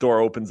 door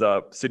opens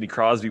up. Sidney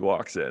Crosby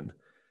walks in,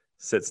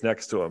 sits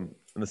next to him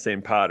in the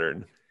same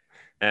pattern.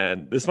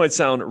 And this might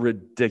sound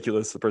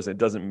ridiculous to the person. It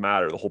doesn't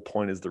matter. The whole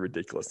point is the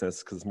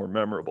ridiculousness because it's more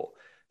memorable.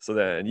 So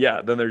then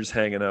they're just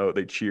hanging out.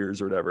 They cheers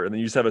or whatever. And then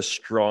you just have a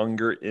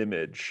stronger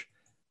image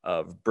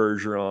of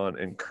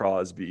Bergeron and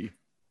Crosby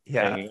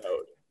hanging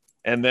out.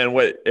 And then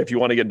if you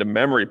want to get into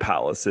memory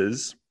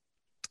palaces,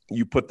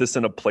 you put this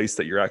in a place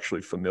that you're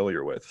actually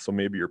familiar with. So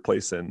maybe your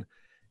place in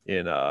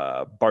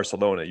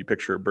Barcelona, you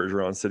picture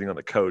Bergeron sitting on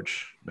the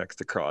couch next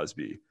to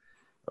Crosby.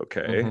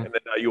 Okay. Mm-hmm. And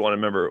then now you want to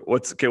remember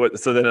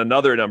so then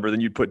another number,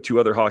 then you put two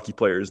other hockey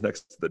players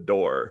next to the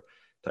door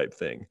type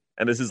thing.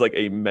 And this is like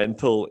a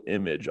mental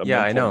image.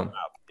 I know. Map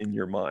in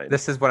your mind.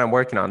 This is what I'm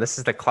working on. This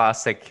is the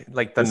classic,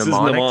 like the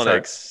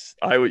mnemonics.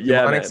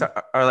 Mnemonics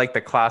are like the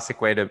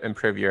classic way to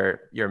improve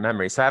your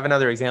memory. So I have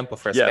another example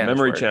for a Spanish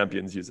memory word.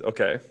 champions use.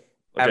 Okay.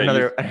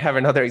 I have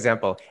another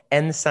example.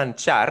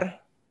 Ensanchar.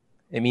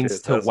 It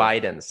means to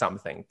widen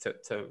something,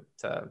 to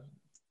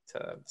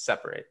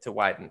separate, to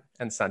widen.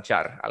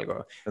 Ensanchar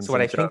algo. So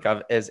what I think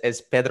of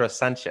is Pedro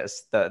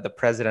Sanchez, the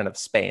president of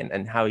Spain,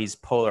 and how he's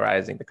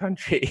polarizing the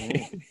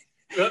country.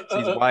 So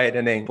he's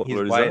widening.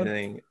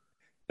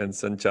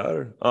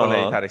 Ensanchar.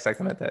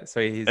 Exactamente. So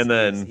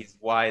he's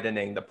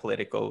widening the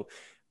political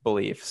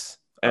beliefs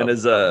And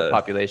of the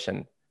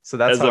population. So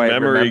that's how I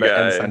remember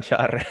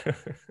ensanchar.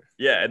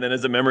 Yeah, and then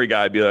as a memory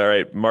guy, I'd be like, all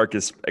right,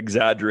 Marcus,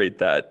 exaggerate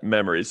that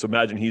memory. So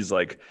imagine he's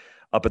like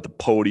up at the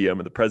podium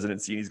of the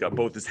presidency, and he's got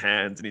both his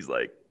hands, and he's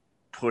like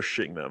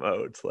pushing them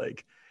out.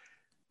 Like,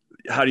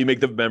 how do you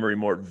make the memory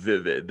more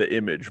vivid, the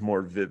image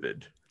more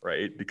vivid,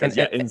 right? Because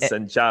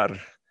ensanchar.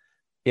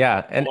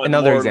 Yeah, and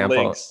another example.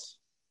 Links.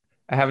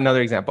 I have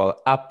another example.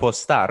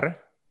 Apostar.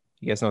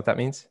 You guys know what that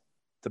means?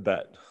 To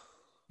bet.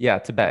 Yeah,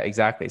 to bet,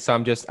 exactly. So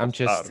I'm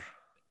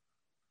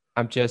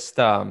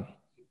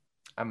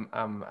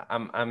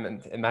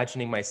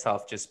imagining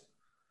myself just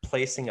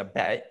placing a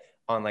bet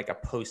on like a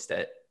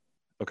Post-it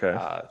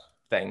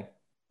thing.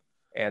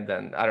 And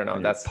then I don't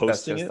know, that's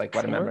just like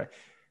what I remember.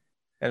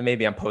 And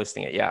maybe I'm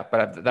posting it, yeah.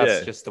 But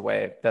that's just the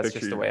way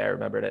I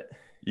remembered it.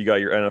 You got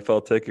your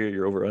NFL ticket,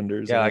 your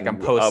over-unders. Yeah, like I'm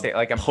posting,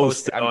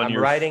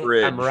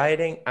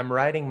 I'm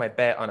writing my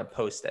bet on a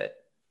Post-it.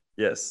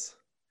 Yes.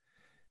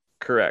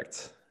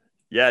 Correct.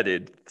 Yeah,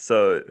 dude.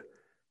 So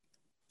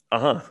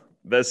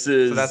this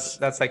is so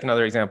that's like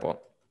another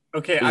example.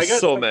 Okay, I got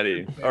so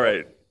many. All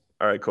right,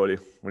 Cody.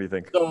 What do you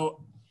think?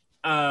 So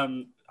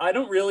I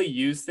don't really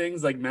use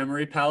things like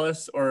Memory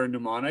Palace or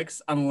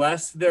mnemonics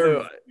unless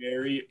they're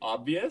very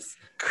obvious.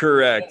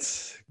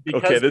 Correct.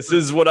 Okay, this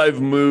is what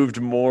I've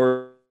moved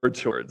more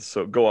towards.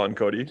 So go on,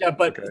 Cody. Yeah,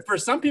 but for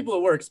some people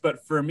it works.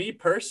 But for me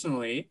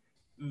personally,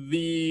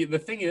 the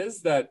thing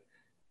is that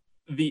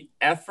the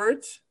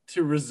effort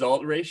to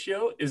result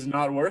ratio is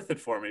not worth it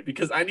for me,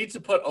 because I need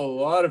to put a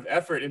lot of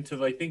effort into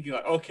like thinking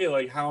like, okay,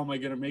 like how am I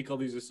going to make all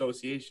these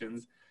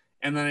associations?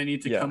 And then I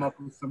need to come up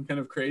with some kind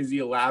of crazy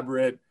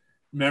elaborate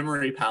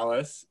memory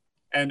palace.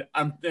 And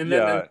then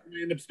I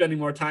end up spending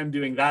more time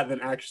doing that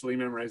than actually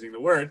memorizing the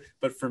word.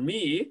 But for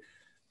me,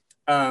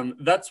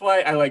 that's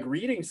why I like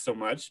reading so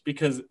much,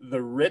 because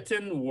the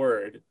written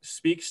word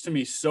speaks to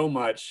me so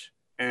much.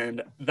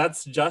 And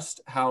that's just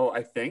how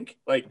I think.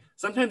 Like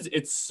sometimes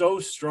it's so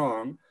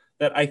strong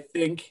that I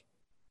think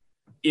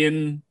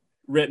in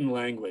written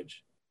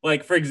language.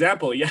 Like, for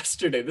example,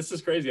 yesterday, this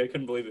is crazy. I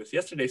couldn't believe this.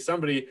 Yesterday,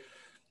 somebody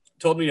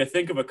told me to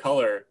think of a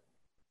color.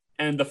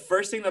 And the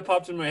first thing that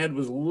popped in my head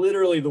was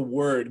literally the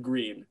word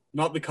green,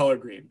 not the color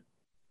green.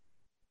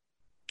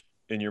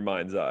 In your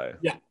mind's eye?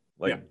 Yeah.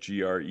 Like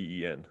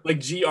Green.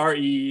 Like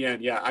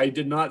Green. Yeah. I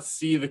did not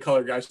see the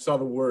color. I saw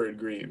the word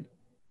green.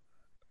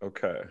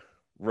 Okay.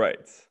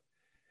 Right.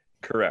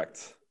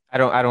 Correct.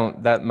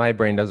 That my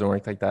brain doesn't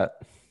work like that.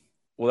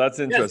 Well, that's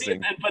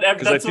interesting,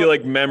 because I feel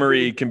like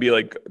memory can be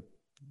like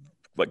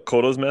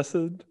Kodo's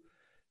method,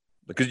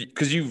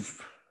 because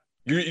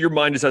your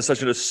mind just has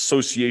such an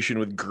association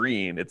with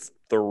green. It's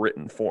the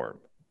written form.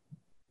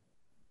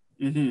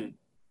 Mm-hmm.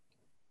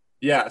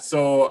 Yeah.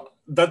 So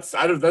that's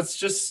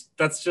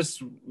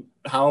just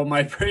how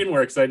my brain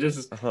works. I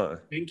just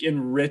think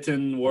in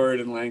written word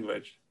and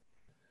language.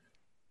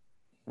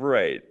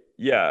 Right.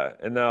 Yeah.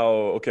 And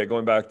now,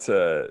 going back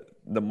to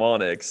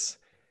mnemonics.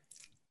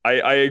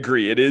 I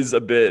agree. It is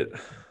a bit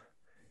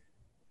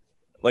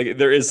like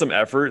there is some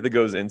effort that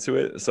goes into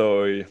it.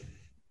 So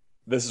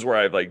this is where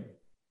I've like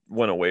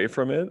went away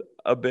from it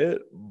a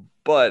bit.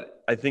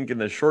 But I think in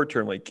the short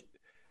term, like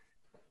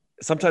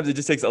sometimes it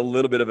just takes a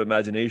little bit of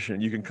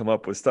imagination. You can come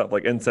up with stuff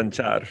like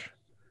ensanchar.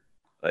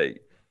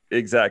 Like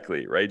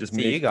exactly, right? Just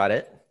you got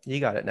it.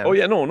 You got it now. Oh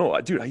yeah, no.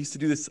 Dude, I used to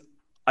do this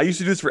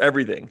for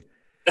everything.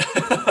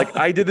 Like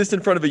I did this in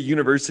front of a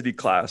university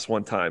class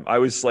one time. I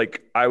was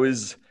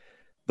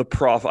the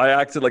prof. I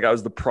acted like I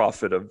was the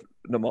prophet of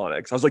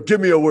mnemonics. I was like, give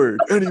me a word,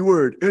 any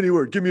word,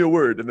 give me a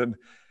word. And then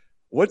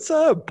what's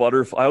a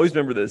butterfly? I always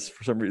remember this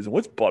for some reason.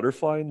 What's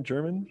butterfly in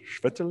German?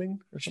 Schmetterling?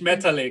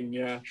 Schmetterling,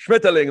 yeah.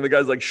 Schmetterling. And the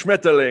guy's like,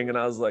 Schmetterling. And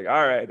I was like,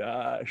 all right,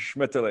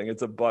 Schmetterling.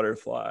 It's a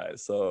butterfly.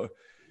 So,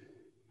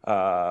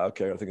 I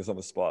think it's on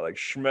the spot. Like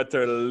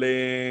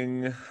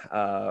Schmetterling.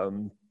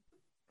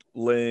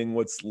 Ling,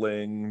 what's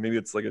Ling? Maybe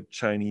it's like a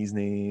Chinese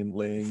name,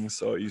 Ling.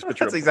 So you just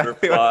picture a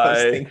exactly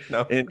butterfly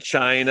in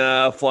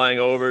China flying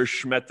over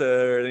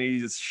Schmetter, and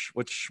he's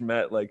what's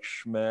Schmet like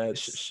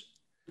Schmet.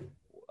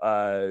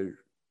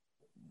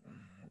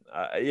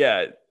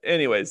 Yeah.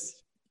 Anyways,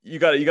 you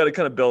got to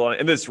kind of build on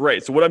it. And this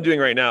right. So what I'm doing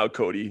right now,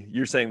 Cody,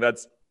 you're saying that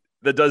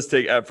does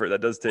take effort.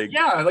 That does take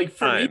like for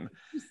time,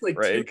 me, like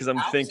right? Because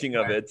I'm thinking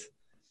of it.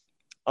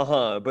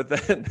 But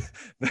then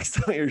next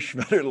time you're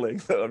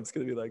Schmetterling, though, I'm just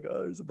gonna be like,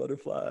 oh, there's a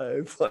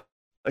butterfly flying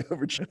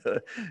over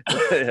China in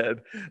my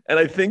head. And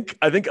I think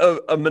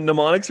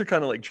mnemonics are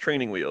kind of like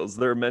training wheels.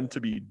 They're meant to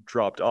be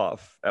dropped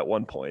off at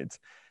one point.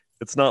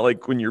 It's not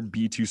like when you're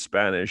B2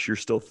 Spanish, you're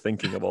still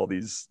thinking of all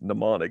these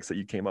mnemonics that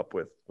you came up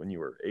with when you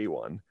were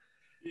A1.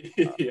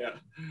 Yeah,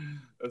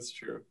 that's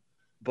true.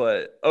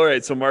 But all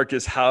right, so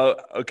Marcus, so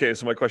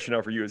my question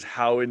now for you is,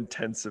 how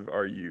intensive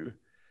are you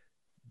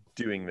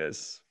doing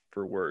this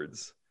for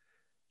words?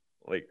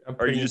 Like,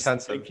 are you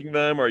just thinking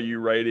them? Are you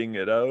writing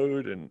it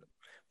out? And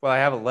well, I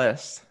have a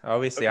list. I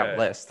obviously have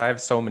lists. I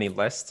have so many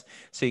lists.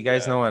 So you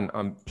guys know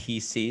on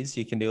PCs,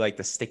 you can do like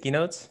the sticky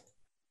notes.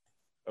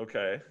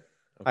 Okay.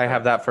 I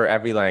have that for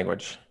every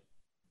language.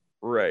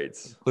 Right.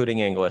 including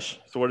English.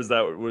 So what does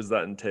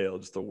that entail?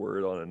 Just a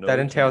word on a note? That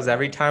entails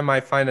every time I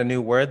find a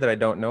new word that I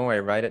don't know, I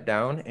write it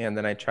down and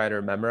then I try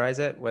to memorize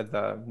it with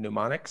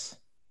mnemonics.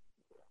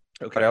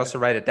 Okay. But I also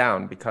write it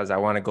down because I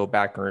want to go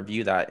back and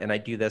review that. And I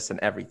do this in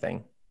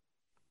everything.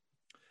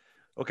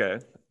 Okay.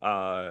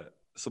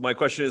 So my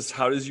question is,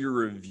 how does your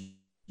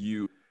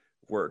review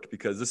work?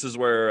 Because this is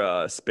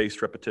where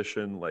spaced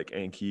repetition, like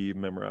Anki,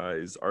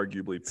 Memrise,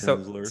 arguably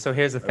Pimsleur. So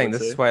here's the thing.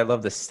 This is why I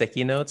love the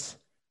sticky notes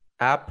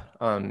app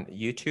on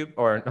YouTube,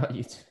 or not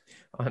YouTube,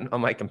 on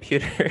my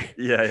computer.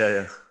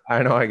 Yeah.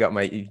 I know I got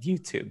my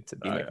YouTube to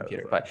be my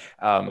computer, but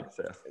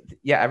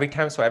yeah, every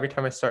time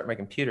I start my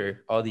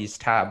computer, all these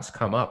tabs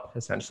come up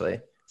essentially.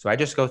 So I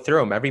just go through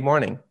them every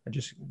morning. I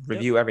just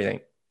review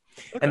everything.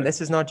 Okay. And this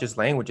is not just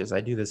languages.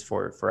 I do this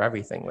for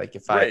everything. Like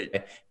if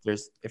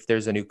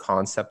there's a new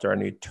concept or a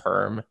new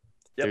term,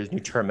 there's new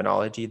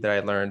terminology that I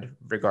learned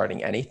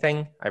regarding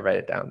anything, I write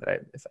it down.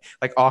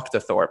 Like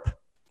Octothorpe.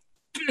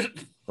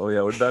 Oh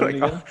yeah, what did that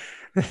mean again?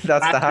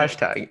 That's the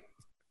hashtag.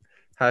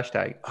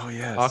 Hashtag. Oh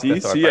yeah.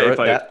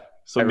 Octothorpe.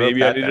 So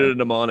maybe I needed a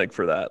mnemonic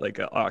for that, like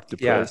an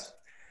octopus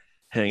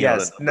hanging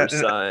out a number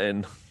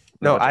sign.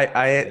 No,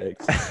 I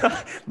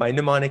my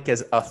mnemonic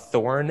is a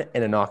thorn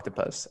and an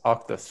octopus.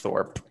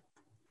 Octothorpe.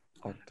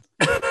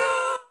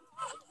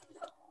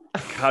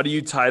 How do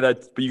you tie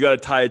that? But you got to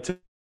tie it to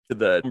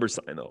the number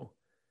sign though.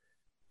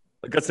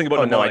 Like let's think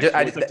about.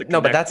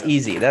 But that's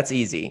easy. That's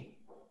easy.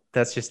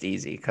 That's just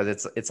easy because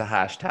it's a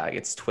hashtag.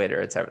 It's Twitter.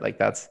 It's like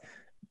that's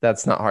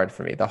not hard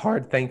for me. The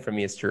hard thing for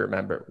me is to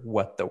remember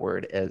what the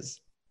word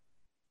is.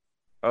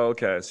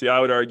 Okay, so I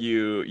would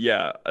argue,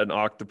 an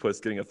octopus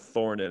getting a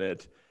thorn in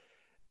it,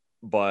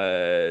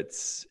 but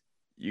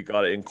you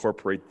got to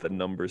incorporate the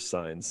number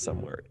signs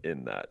somewhere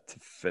in that to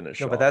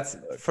finish. No, but that's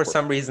for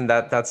some reason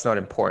that's not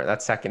important.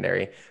 That's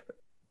secondary.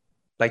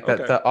 Like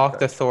the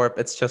Octothorpe,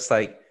 it's just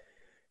like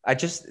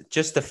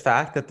just the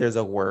fact that there's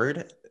a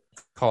word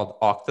called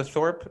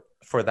Octothorpe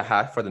for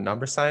the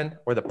number sign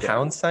or the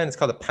pound sign. It's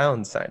called a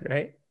pound sign,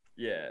 right?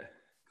 Yeah.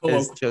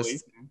 It's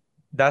just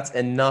that's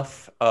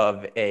enough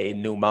of a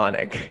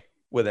mnemonic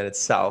within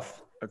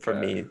itself for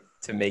me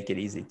to make it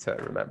easy to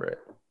remember it.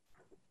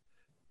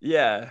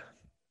 Yeah,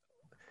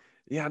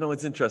 no,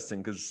 it's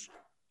interesting because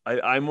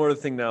I'm more the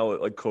thing now,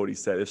 like Cody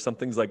said, if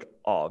something's like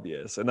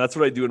obvious, and that's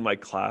what I do in my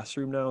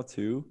classroom now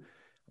too.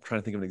 I'm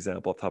trying to think of an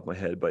example off the top of my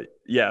head, but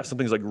if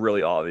something's like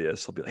really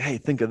obvious, I'll be like, hey,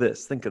 think of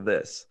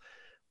this.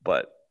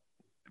 But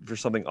for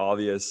something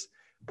obvious,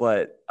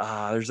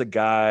 there's a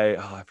guy,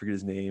 I forget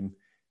his name.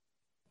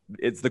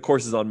 The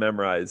course is on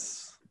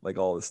Memrise, like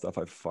all this stuff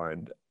I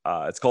find.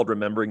 It's called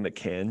Remembering the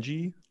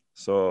Kanji.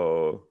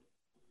 So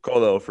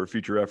Kodo, for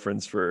future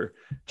reference for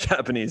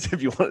Japanese,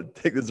 if you want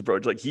to take this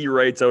approach, like he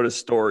writes out a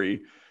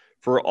story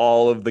for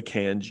all of the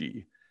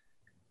kanji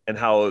and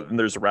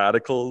there's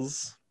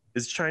radicals.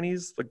 Is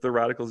Chinese, like the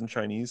radicals in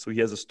Chinese. So he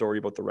has a story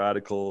about the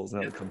radicals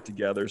and how they come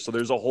together. So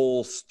there's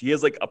he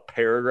has like a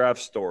paragraph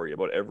story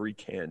about every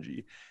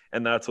kanji.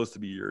 And that's supposed to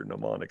be your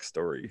mnemonic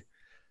story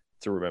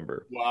to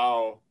remember.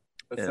 Wow.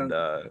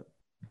 So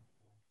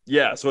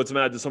it's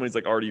imagine somebody's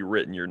like already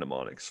written your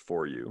mnemonics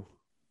for you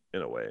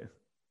in a way.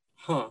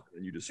 Huh.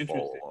 And you just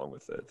follow along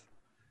with it.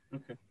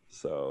 Okay.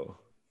 So,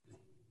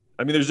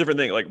 I mean, there's different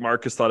things. Like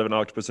Marcus thought of an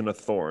octopus and a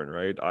thorn,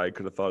 right? I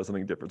could have thought of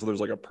something different. So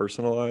there's like a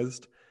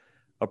personalized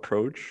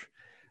approach.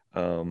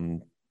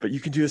 But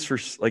you can do this for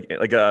like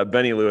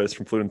Benny Lewis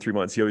from Fluent in 3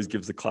 Months. He always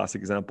gives the classic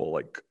example,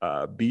 like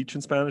beach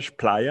in Spanish,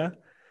 playa.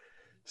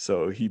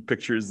 So he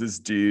pictures this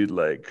dude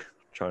like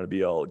trying to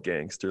be all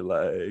gangster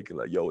like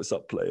yo, what's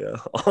up, playa,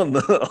 on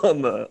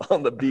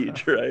the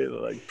beach, right?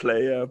 Like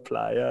playa,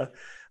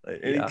 like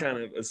any kind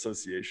of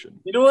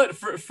association. You know what?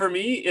 For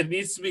me, it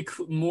needs to be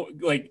more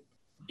like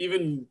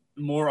even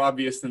more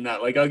obvious than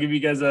that. Like I'll give you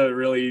guys a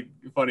really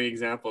funny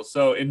example.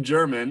 So in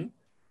German,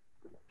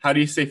 how do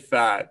you say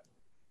fat?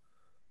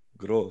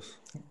 Gross.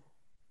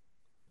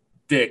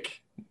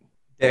 Dick.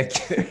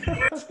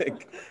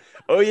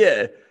 Oh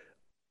yeah.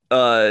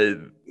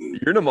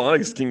 Your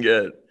mnemonics can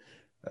get.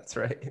 That's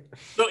right.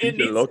 So it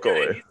needs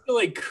to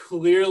like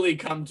clearly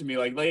come to me.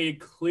 Like it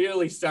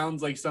clearly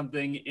sounds like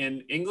something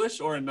in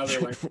English or another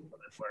language that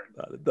I've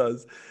learned. It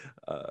does.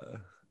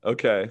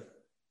 Okay.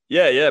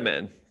 Yeah,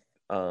 man.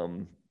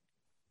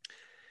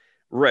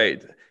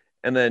 Right.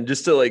 And then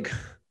just to like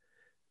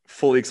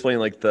fully explain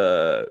like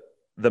the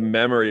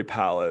memory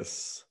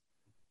palace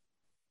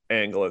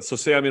angle. So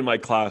say I'm in my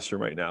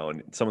classroom right now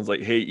and someone's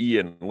like, hey,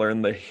 Ian,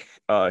 learn the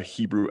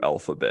Hebrew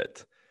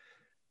alphabet.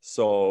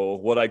 So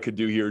what I could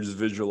do here is just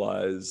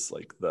visualize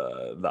like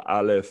the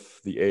aleph,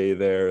 the A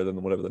there,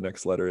 then whatever the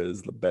next letter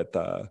is, the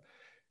beta.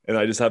 And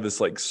I just have this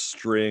like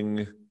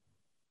string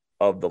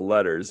of the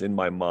letters in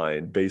my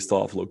mind based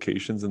off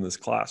locations in this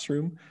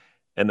classroom.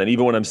 And then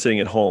even when I'm sitting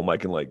at home, I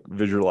can like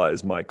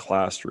visualize my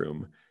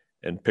classroom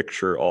and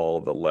picture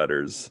all the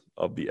letters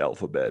of the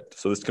alphabet.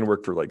 So this can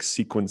work for like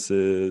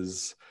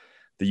sequences,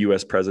 the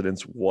US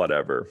presidents,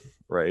 whatever,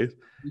 right?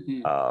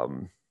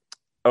 Mm-hmm.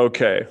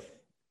 Okay.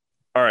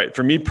 All right.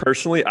 For me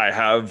personally, I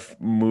have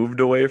moved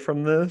away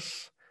from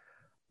this.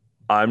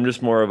 I'm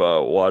just more of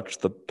a watch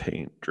the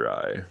paint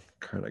dry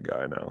kind of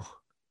guy now.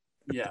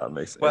 Yeah. That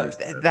makes Well, any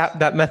sense.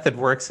 that method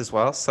works as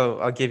well. So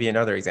I'll give you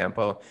another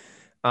example.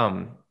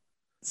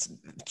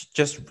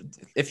 Just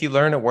if you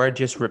learn a word,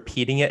 just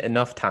repeating it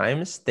enough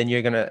times, then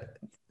you're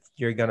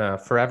gonna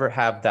forever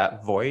have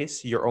that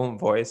voice, your own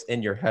voice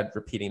in your head,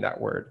 repeating that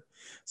word.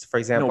 So, for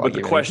example, No, but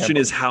the question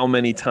is how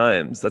many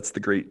times? That's the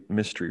great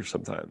mystery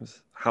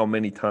sometimes. How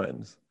many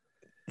times?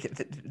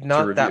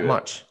 not that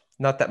much,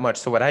 not that much.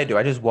 So what I do,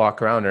 I just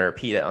walk around and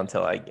repeat it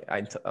until I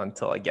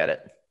get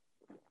it.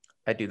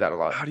 I do that a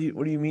lot.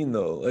 What do you mean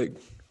though? Like,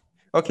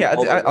 okay,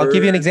 I'll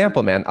give you an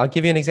example, man. I'll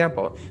give you an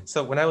example.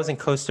 So when I was in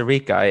Costa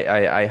Rica,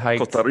 I hiked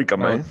Costa Rica,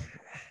 man.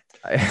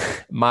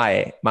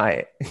 My.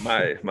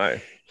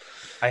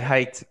 I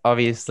hiked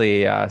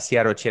obviously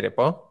Cerro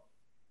Chiripo,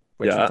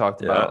 which we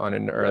talked about on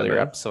an earlier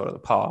episode of the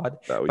pod.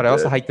 But I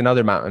also hiked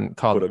another mountain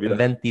called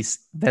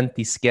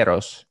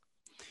Ventisqueros.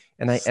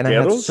 And I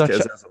had such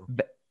a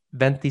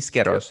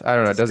Ventisqueros. I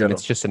don't know.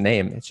 It's just a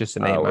name. It's just a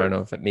name. I don't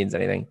know if it means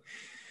anything.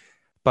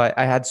 But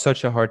I had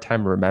such a hard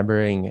time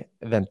remembering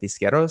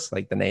Ventisqueros,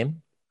 like the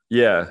name.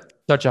 Yeah.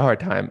 Such a hard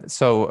time.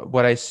 So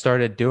what I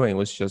started doing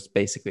was just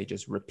basically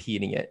just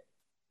repeating it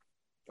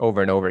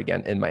over and over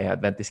again in my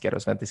head.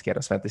 Ventisqueros,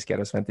 Ventisqueros,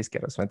 Ventisqueros,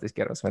 Ventisqueros,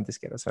 Ventisqueros,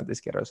 Ventisqueros,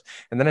 Ventisqueros.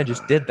 And then I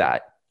just did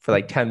that for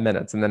like 10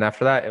 minutes. And then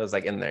after that, it was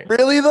like in there.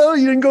 Really though?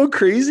 You didn't go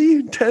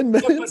crazy? 10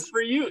 minutes? Yeah, but for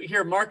you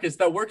here, Marcus,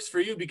 that works for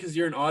you because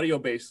you're an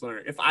audio-based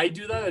learner. If I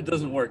do that, it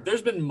doesn't work.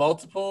 There's been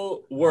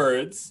multiple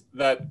words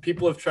that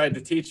people have tried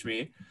to teach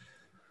me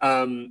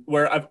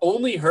where I've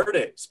only heard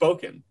it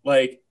spoken.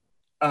 Like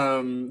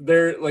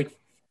they're like,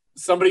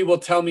 somebody will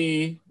tell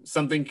me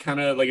something kind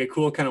of like a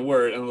cool kind of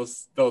word and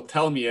they'll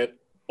tell me it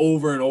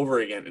over and over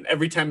again. And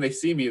every time they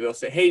see me, they'll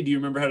say, hey, do you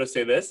remember how to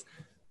say this?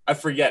 I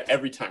forget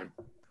every time.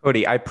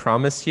 Cody, I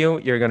promise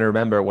you're going to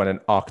remember what an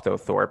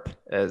octothorpe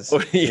is.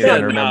 Oh, you're going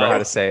to remember how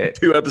to say it.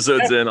 2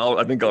 episodes in,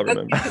 I think I'll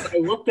remember. I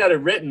looked at it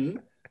written.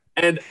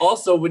 And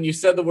also when you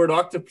said the word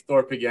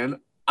octothorpe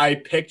again, I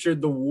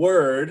pictured the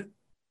word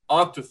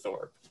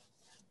octothorpe.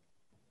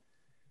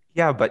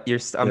 Yeah, but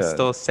I'm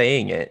still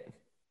saying it.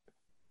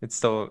 It's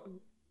still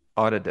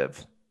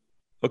auditive.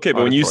 Okay,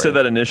 but when you said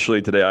that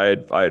initially today,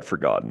 I had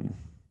forgotten.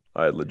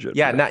 I had legit.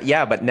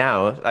 Yeah, but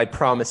now I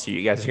promise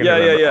you guys are gonna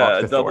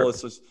remember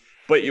octothorpe.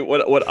 But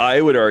what I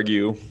would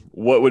argue,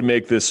 what would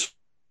make this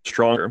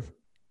stronger,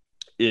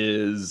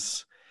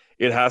 is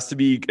it has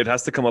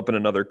to come up in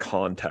another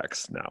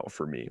context now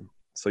for me.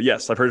 So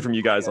yes, I've heard from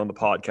you guys on the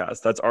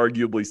podcast. That's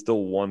arguably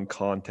still one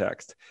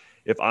context.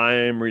 If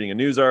I'm reading a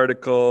news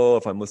article,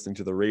 if I'm listening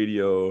to the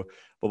radio,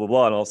 blah, blah,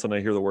 blah, and all of a sudden I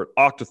hear the word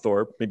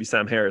octothorpe, maybe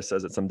Sam Harris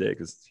says it someday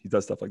because he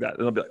does stuff like that.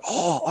 And I'll be like,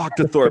 oh,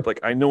 octothorpe.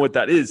 Like, I know what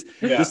that is.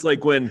 Yeah. Just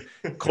like when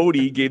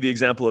Cody gave the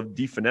example of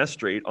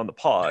defenestrate on the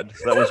pod.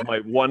 So that was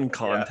my one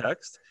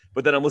context. Yeah.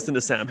 But then I'm listening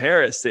to Sam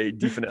Harris say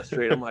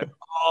defenestrate. I'm like,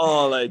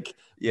 oh, like,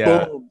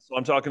 boom. So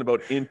I'm talking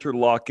about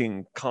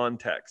interlocking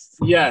contexts.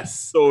 Yes.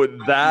 So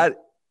that,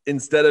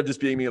 instead of just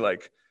being me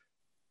like,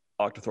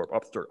 octothorpe.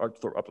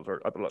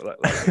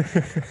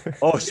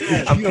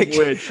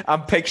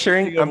 I'm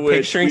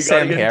picturing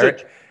Sam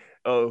Harris.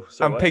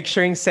 I'm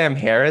picturing Sam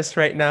Harris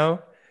right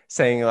now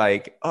saying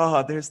like,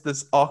 "Oh, there's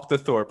this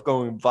octothorpe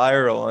going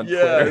viral on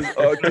Twitter."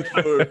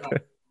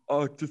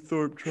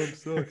 Octothorpe, Trump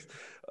sucks.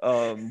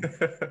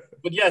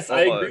 But yes,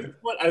 I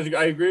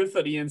agree with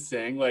what Ian's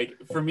saying. Like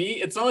for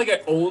me, it's not like I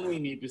only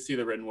need to see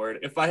the written word.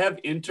 If I have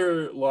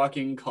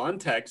interlocking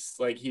contexts,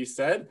 like he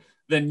said,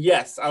 then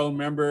yes, I'll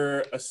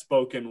remember a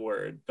spoken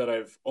word that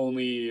I've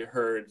only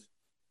heard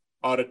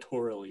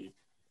auditorily.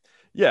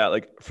 Yeah,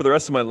 like for the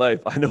rest of my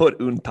life, I know what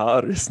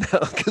untar is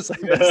now because I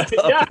messed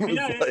up and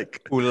was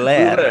like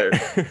uler.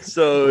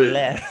 So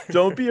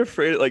don't be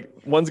afraid. Like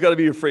one's got to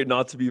be afraid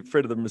not to be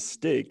afraid of the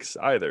mistakes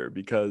either,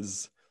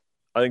 because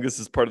I think this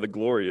is part of the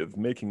glory of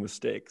making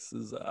mistakes.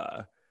 Is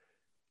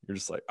you're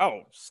just like,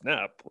 oh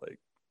snap, like.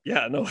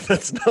 Yeah, no,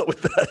 that's not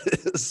what that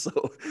is.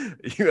 So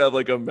you have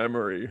like a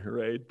memory,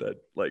 right,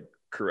 that like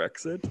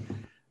corrects it.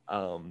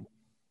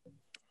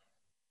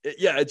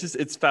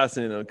 It's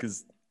fascinating though,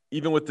 because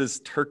even with this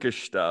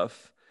Turkish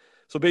stuff,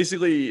 so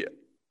basically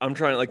I'm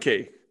trying like,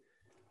 okay,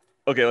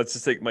 let's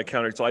just take my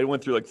counter. So I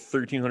went through like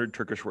 1,300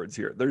 Turkish words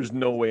here. There's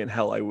no way in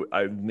hell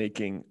I'm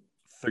making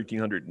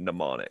 1,300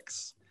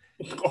 mnemonics.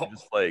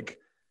 Just like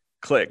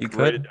click,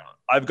 write it down.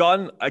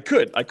 I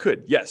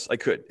could. Yes, I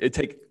could. It'd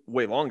take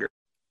way longer.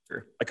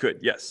 I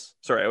could, yes.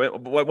 Sorry,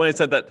 when I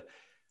said that,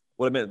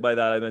 what I meant by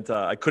that, I meant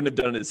I couldn't have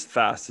done it as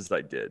fast as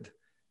I did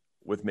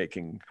with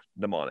making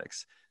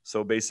mnemonics.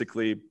 So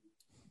basically,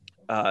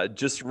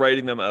 just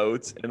writing them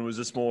out, and was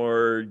just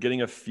more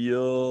getting a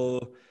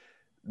feel,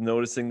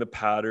 noticing the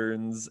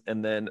patterns,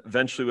 and then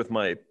eventually with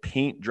my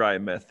paint dry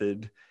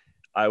method,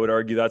 I would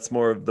argue that's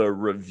more of the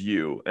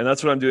review, and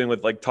that's what I'm doing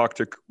with like Talk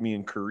to Me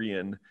in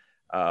Korean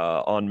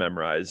on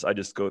Memrise. I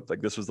just go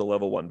like, this was the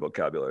level 1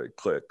 vocabulary,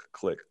 click,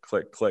 click,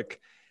 click,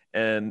 click.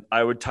 And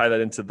I would tie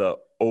that into the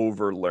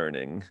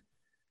overlearning.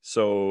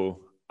 So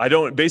I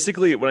don't,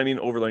 basically what I mean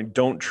overlearning,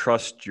 don't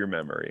trust your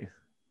memory.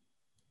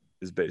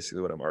 is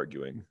basically what I'm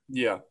arguing.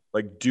 Yeah.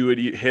 Like hit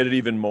it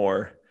even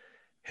more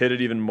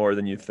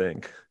than you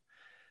think.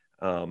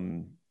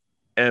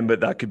 But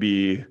that could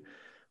be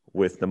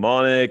with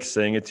mnemonics,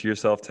 saying it to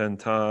yourself 10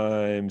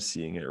 times,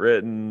 seeing it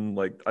written.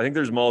 Like, I think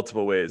there's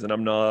multiple ways, and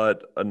I'm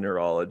not a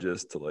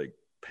neurologist to like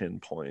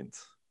pinpoint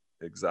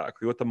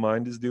exactly what the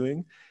mind is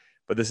doing,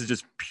 but this is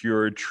just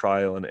pure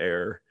trial and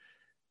error,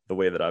 the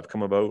way that I've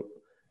come about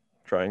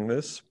trying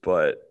this.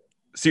 But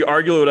see,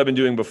 arguably what I've been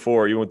doing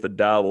before, even with the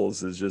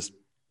dabbles, is just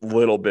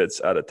little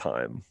bits at a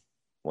time,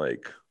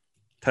 like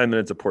 10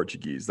 minutes of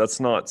Portuguese. That's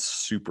not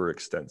super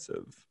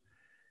extensive.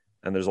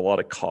 And there's a lot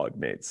of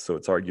cognates, so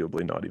it's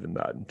arguably not even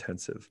that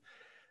intensive.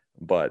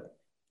 But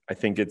I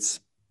think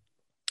it's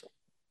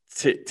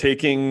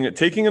taking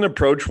an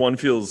approach one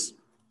feels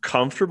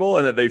comfortable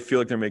and that they feel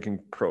like they're making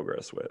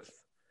progress with.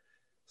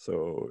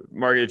 So,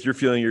 Margaret, if you're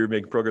feeling you're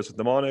making progress with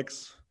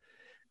mnemonics,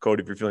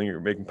 Cody, if you're feeling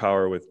you're making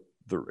power with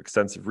the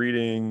extensive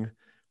reading,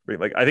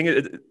 like I think I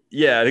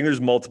think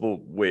there's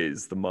multiple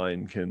ways the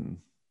mind can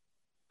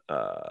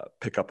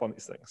pick up on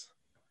these things.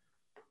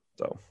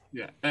 So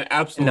yeah,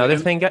 absolutely. Another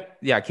thing,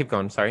 keep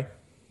going. Sorry.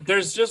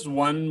 There's just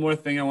one more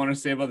thing I want to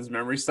say about this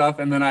memory stuff,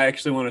 and then I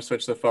actually want to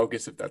switch the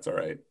focus, if that's all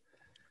right.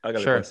 I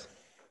got Sure. it.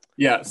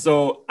 Yeah.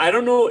 So I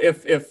don't know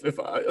if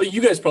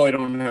you guys probably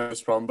don't have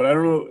this problem, but I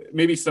don't know.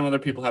 Maybe some other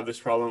people have this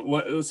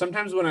problem.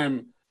 Sometimes when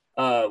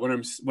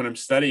I'm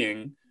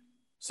studying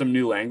some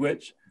new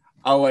language,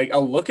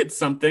 I'll look at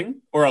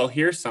something or I'll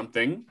hear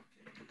something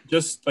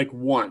just like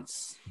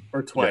once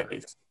or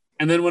twice,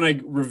 and then when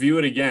I review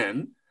it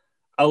again,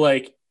 I'll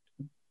like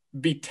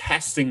be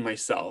testing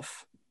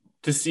myself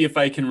to see if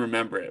I can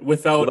remember it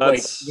without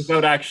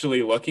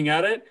actually looking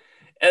at it.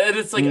 And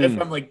it's like if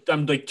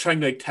I'm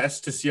trying to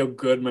test to see how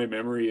good my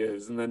memory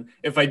is, and then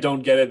if I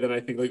don't get it, then I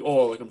think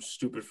I'm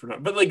stupid for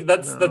not. But like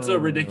that's a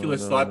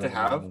ridiculous thought to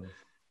have.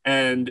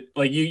 And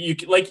like you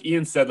like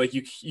Ian said, like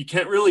you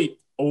can't really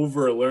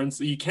overlearn,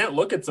 so you can't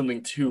look at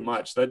something too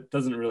much. That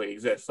doesn't really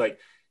exist. Like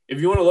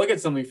if you want to look at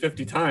something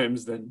 50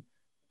 times, then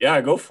yeah,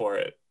 go for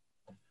it.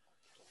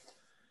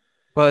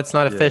 Well, it's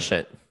not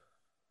efficient.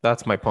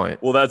 That's my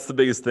point. Well, that's the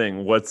biggest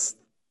thing. That's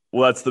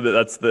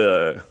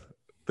the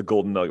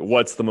golden nugget.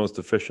 What's the most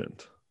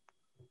efficient?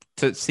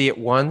 To see it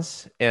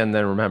once and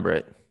then remember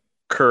it.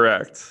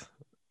 Correct.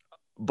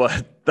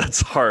 But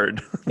that's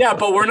hard. Yeah,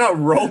 but we're not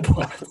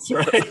robots,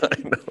 right?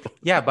 I know.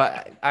 Yeah,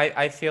 but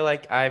I feel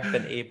like I've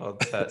been able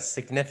to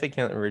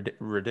significantly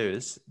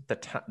reduce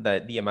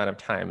the amount of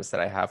times that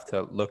I have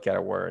to look at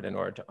a word in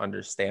order to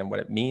understand what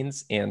it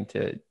means and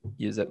to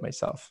use it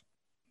myself.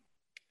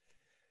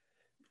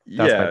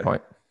 That's my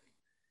point.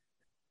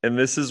 And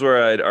this is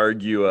where I'd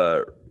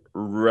argue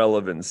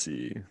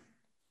relevancy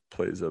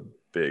plays a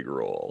big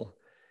role.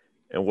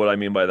 And what I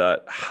mean by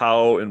that,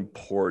 how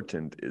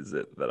important is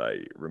it that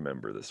I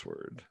remember this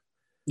word?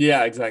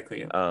 Yeah,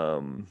 exactly.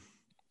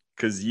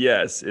 Because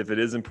yes, if it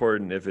is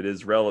important, if it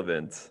is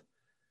relevant,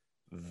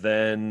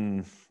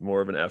 then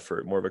more of an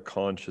effort, more of a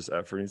conscious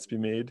effort needs to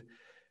be made.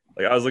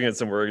 Like I was looking at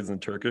some words in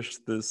Turkish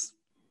for this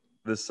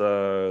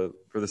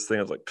thing.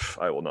 I was like,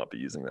 I will not be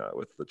using that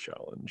with the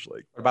challenge.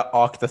 Like, what about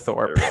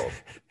Octothorpe?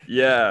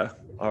 Yeah,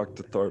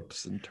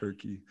 Octothorpes in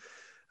Turkey.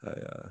 How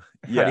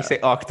do you say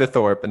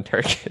Octothorpe in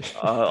Turkish?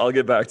 I'll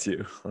get back to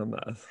you on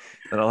that,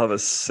 and I'll have a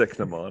sick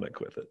mnemonic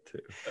with it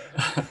too.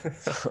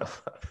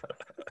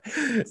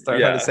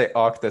 Start how to say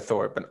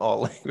Octothorpe in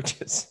all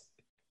languages.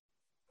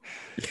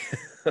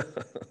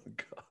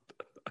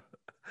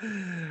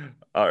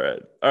 All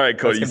right,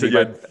 Cody. You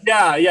said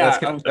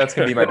that's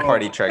gonna be my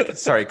party trick.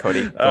 Sorry,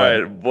 Cody. All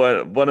right,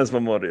 buenas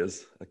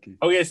memorias.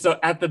 Okay, so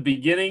at the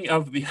beginning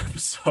of the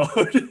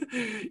episode,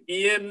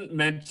 Ian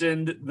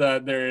mentioned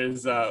that there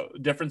is a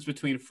difference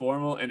between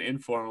formal and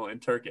informal in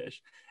Turkish,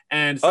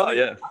 and something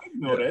I've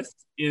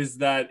noticed is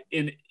that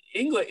in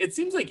English, it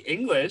seems like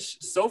English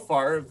so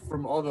far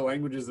from all the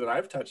languages that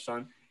I've touched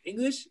on,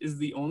 English is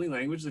the only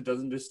language that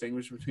doesn't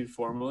distinguish between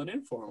formal and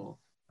informal.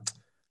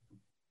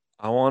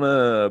 I want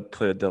to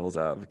play a devil's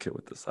advocate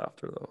with this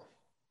after, though.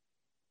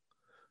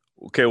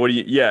 Okay, what do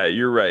you... Yeah,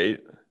 you're right,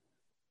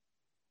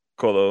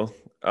 Colo.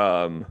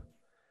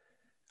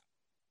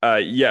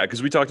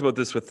 Because we talked about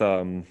this with...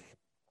 I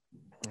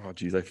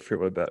forget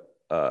what about...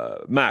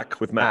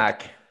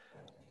 Mac.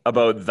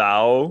 About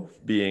thou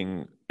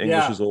being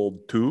English's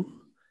old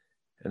too,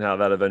 and how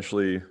that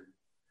eventually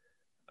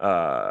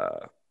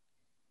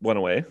went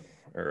away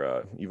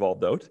or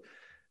evolved out.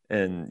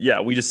 And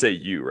we just say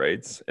you,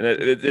 right? And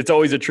it's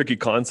always a tricky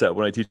concept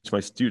when I teach my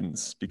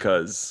students,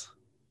 because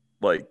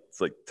it's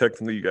like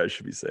technically you guys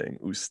should be saying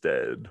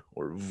usted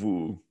or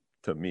vous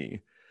to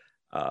me.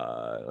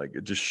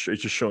 It's just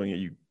showing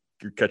you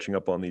you're catching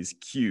up on these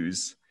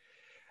cues.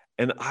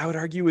 And I would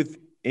argue with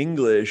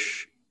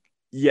English,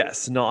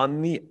 yes, not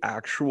in the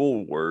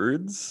actual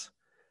words,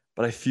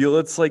 but I feel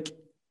it's like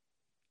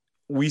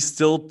we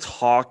still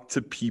talk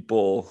to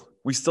people.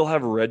 We still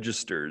have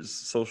registers,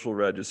 social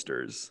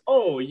registers.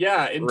 Oh,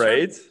 yeah. In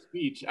right? terms of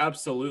speech,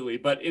 absolutely.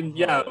 But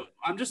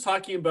I'm just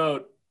talking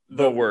about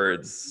the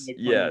words.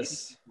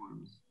 Yes.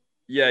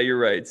 Yeah, you're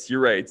right.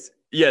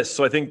 Yes,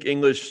 so I think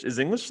English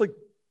like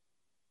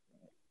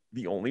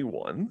the only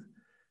one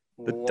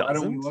that Why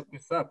don't we doesn't. look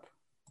this up?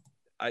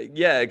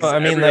 Yeah, because Well, I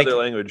mean, every like- other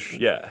language,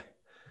 yeah.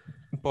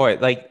 Boy,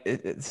 like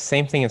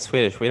same thing in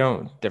Swedish. We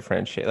don't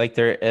differentiate. Like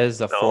there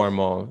is a No.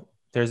 formal.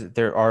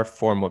 There are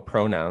formal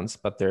pronouns,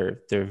 but they're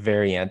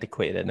very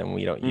antiquated, and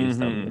we don't use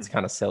them. Mhm. It's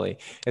kind of silly.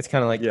 It's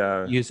kind of like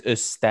Yeah. use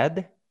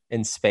usted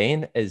in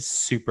Spain is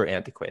super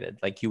antiquated.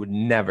 Like you would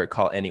never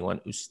call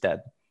anyone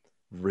usted.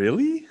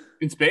 Really?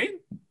 In Spain?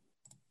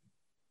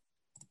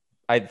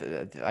 Like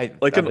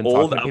Like I've an been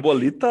old talking to people-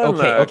 abuelita? en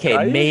la Okay,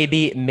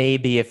 calle?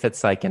 maybe if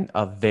it's like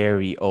a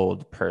very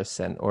old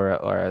person or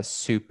a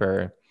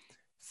super,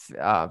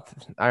 I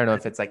don't know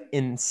if it's like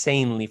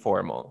insanely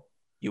formal,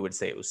 you would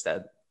say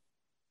usted.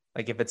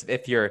 Like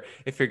if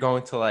you're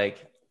going to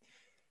like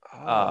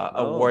Oh,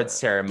 award no.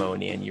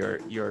 ceremony and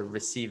you're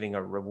receiving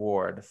a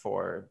reward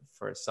for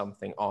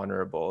something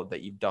honorable that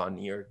you've done,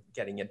 you're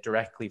getting it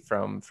directly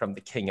from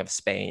the King of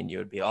Spain. You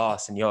would be, oh,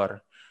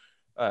 señor,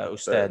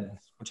 usted,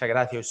 muchas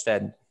gracias,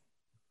 usted.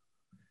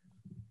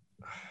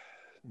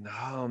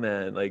 No,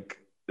 man. Like,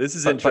 this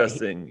is But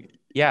interesting.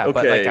 Yeah, but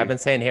like Okay. I've been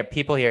saying here,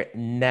 people here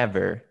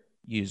never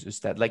use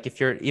usted. Like if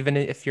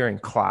you're in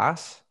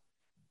class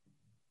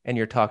and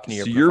you're talking to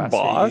your So your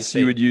professor, boss,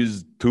 you would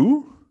use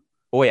tu?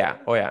 oh yeah.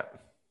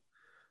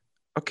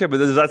 Okay, but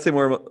does that say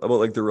more about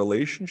like the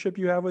relationship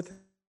you have with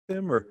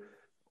him,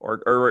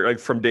 or like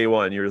from day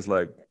one, you're just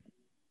like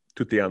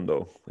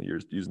tuteando, you're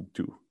just using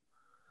tu?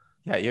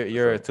 Yeah,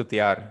 you're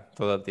tutear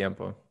todo el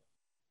tiempo.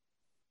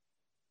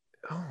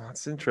 Oh,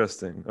 that's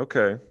interesting.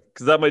 Okay,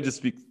 because that might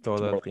just be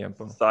Todo el more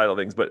tiempo. style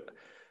things, but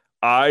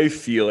I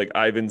feel like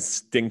I've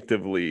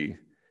instinctively,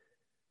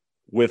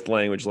 with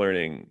language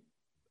learning,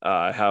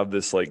 have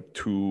this like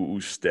tu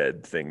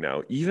usted thing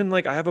now. Even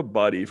like I have a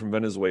buddy from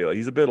Venezuela.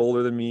 He's a bit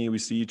older than me. We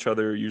see each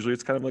other. Usually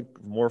it's kind of like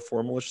more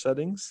formalish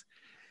settings.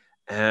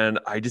 And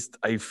I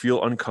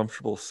feel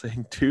uncomfortable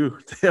saying tu.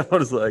 I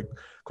was like,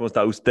 ¿Cómo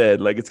está usted?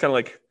 Like it's kind of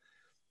like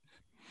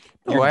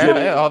Oh,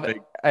 like-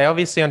 I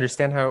obviously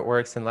understand how it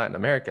works in Latin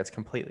America. It's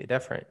completely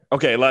different.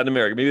 okay, Latin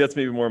America. Maybe that's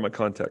maybe more my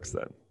context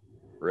then.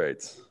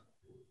 Right.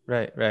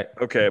 Right.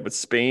 Okay, but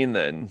Spain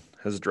then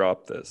has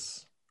dropped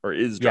this or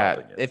is Yeah,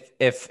 dropping it.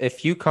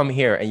 if you come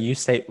here and you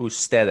say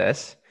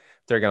ustedes,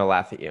 they're gonna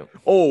laugh at you.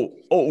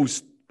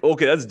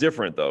 Okay, that's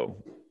different though.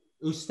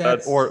 Usted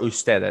That's- or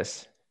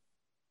ustedes.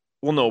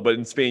 Well, no, but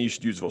in Spain you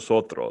should use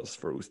vosotros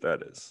for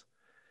ustedes.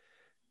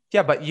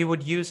 Yeah, but you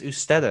would use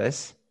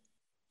ustedes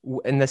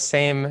in the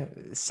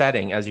same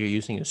setting as you're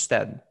using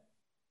usted.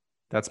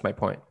 That's my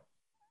point.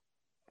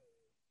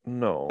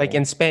 No. Like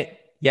in Spain,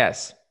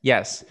 yes.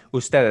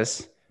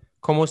 Ustedes.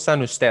 ¿Cómo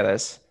están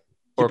ustedes?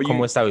 Or but ¿cómo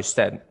you- está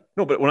usted?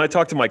 No, but when I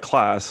talk to my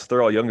class,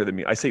 they're all younger than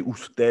me. I say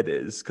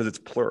ustedes because it's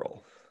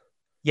plural.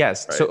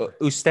 Yes. Right. So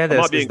I'm ustedes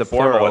not is being the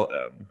formal plural. with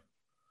them.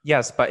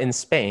 Yes, but in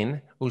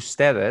Spain,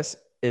 ustedes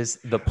is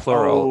the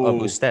plural of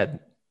Oh. usted.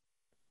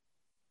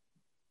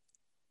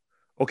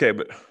 Okay,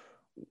 but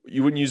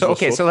you wouldn't use So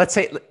okay, so let's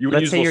say you would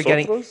let's use say you're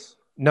getting vosotros?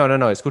 no,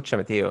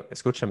 escúchame, tío.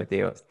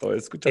 Estoy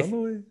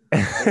escuchando,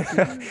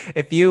 güey.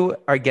 If you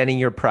are getting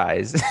your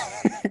prize,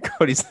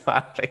 Cody's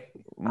laughing.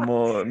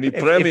 Mi If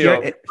premio.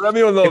 you're-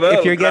 Premio Nobel.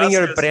 If you're getting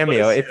your Gracias,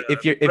 premio, pues,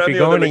 if you're Premio de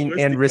going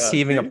and lingüística,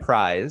 receiving a sí.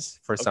 prize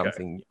for Okay.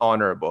 something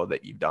honorable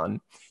that you've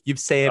done, you've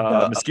saved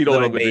a Mosquito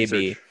little language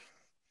baby. research.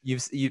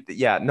 You've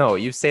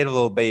saved a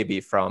little baby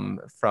from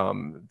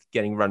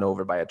getting run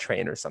over by a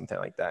train or something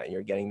like that. And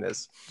you're getting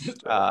this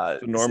The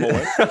normal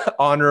way.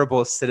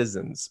 honorable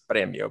citizens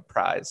premio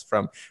prize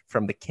from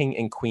the king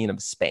and queen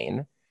of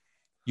Spain.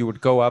 You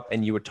would go up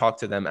and you would talk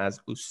to them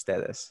as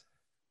ustedes.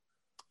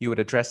 You would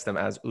address them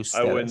as ustedes.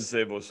 I wouldn't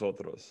say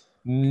vosotros.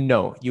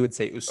 No, you would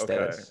say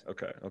ustedes.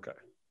 Okay.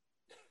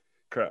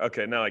 Correct.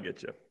 Okay, now I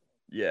get you.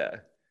 Yeah.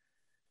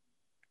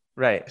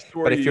 Right.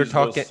 Sure, But if you you're use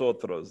talking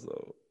vosotros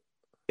though.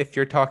 if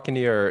you're talking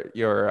to your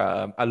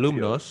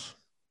alumnos,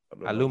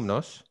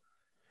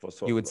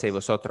 you would say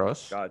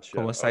vosotros. Gotcha.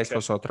 ¿Cómo estáis Okay.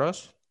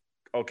 vosotros?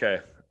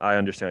 Okay, I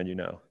understand you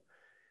now.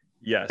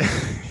 Yes.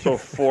 So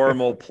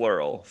formal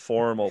plural.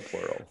 Formal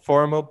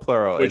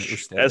plural is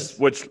ustedes.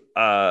 Which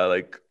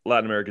like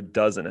Latin America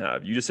doesn't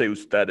have. You just say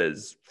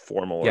ustedes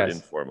formal or Yes.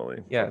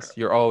 informally. Yes, Okay.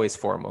 you're always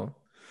formal.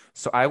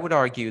 So I would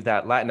argue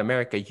that Latin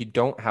America, you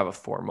don't have a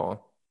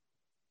formal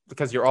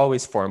because you're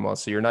always formal.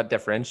 So you're not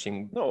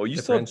differentiating. No, you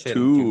still have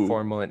differentiating between two.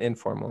 formal and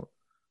informal.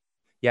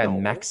 Yeah, No.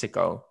 in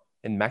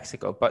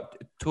Mexico,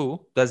 but tu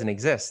doesn't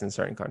exist in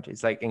certain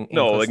countries. Like in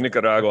No, Costa- like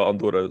Nicaragua,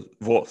 Honduras,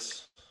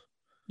 vos.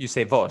 you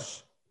say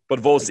vos. But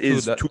vos Like two,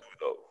 is that- two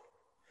though.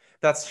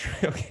 That's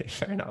true. Okay,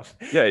 fair enough.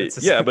 Yeah, It's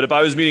a- yeah. But if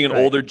I was meeting an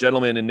Right. older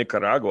gentleman in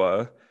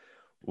Nicaragua,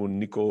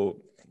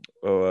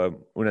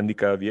 una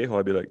nica viejo,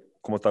 I'd be like,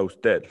 ¿Cómo está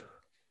usted?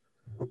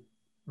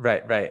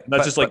 Right. That's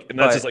But- just like but-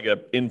 that's just like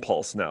an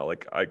impulse now.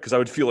 Like because I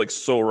would feel like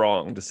so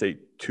wrong to say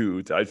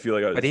two. I'd feel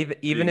like I was. But even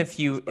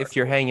being if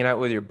you're hanging out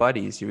with your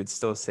buddies, you would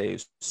still say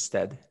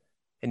usted.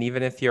 And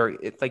even if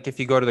if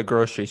you go to the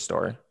grocery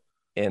store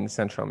in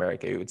Central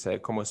America, you would say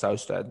 ¿Cómo está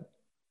usted?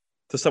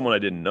 to someone I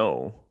didn't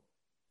know.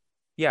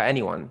 Yeah,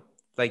 anyone.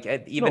 Like No,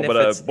 even but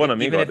if it's buen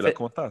amigo, even I'd if be like, it,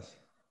 ¿cómo estás?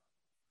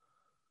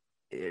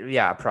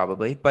 yeah,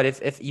 probably. But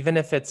if even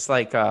if it's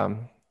like a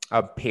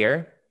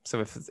peer,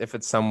 so if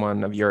it's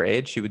someone of your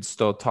age, you would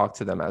still talk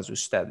to them as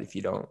usted if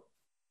you don't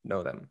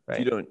know them, If right?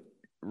 you don't,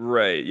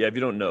 right? Yeah, if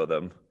you don't know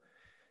them,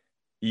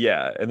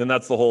 yeah. And then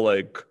that's the whole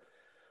like,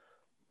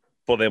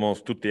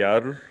 podemos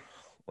tutear.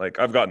 Like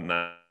I've gotten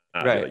that.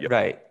 I'd be Right, like, "Yo,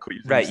 right, could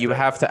use right. You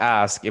usted?" have to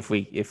ask if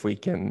we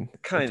can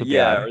Kind of,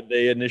 yeah. tutear, Or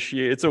they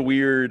initiate. It's a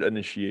weird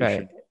initiation.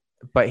 right?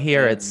 But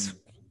here it's And,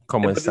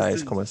 como but this estás,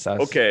 is como estás.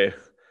 okay.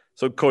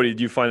 So Cody,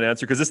 do you find an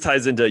answer? Because this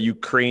ties into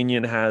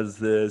Ukrainian has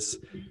this,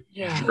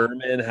 Yeah.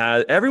 German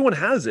has, everyone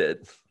has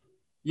it.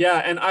 Yeah,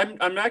 and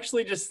I'm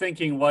actually just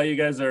thinking while you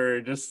guys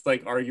are just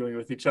like arguing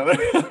with each other.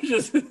 I'm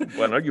just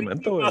Buen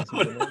argumento.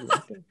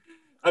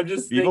 I'm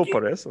just Vivo thinking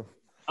por eso.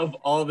 of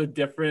all the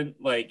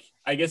different, like,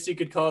 I guess you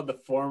could call it the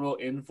formal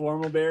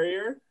informal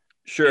barrier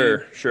Sure,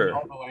 in sure.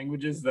 all the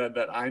languages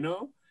that I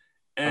know,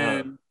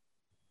 and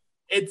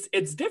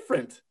it's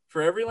different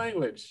for every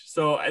language.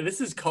 So this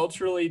is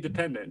culturally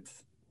dependent.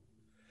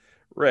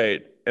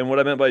 Right. And what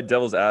I meant by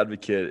devil's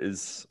advocate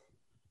is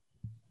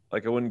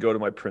like I wouldn't go to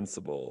my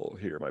principal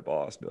here, my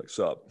boss, and be like,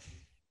 sup?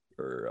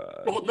 Or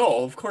Well,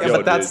 no, of course. Yeah, Yo,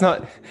 but that's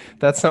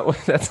dude.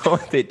 not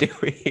what they do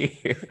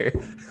here.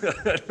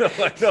 No,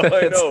 I know.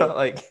 It's not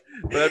like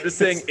But I'm just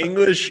saying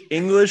English,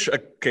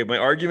 okay, my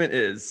argument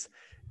is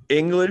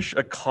English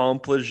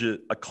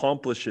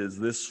accomplishes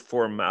this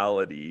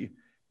formality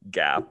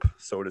gap,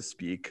 so to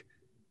speak,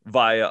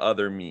 via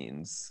other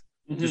means.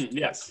 Just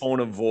Yes. tone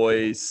of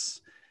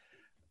voice,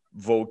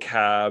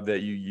 vocab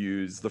that you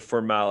use, the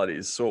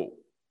formalities. So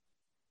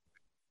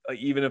like,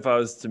 even if I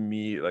was to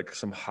meet like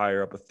some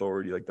higher up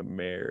authority, like the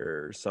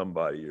mayor or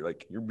somebody,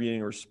 you're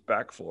being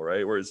respectful,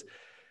 right? Whereas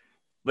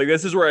like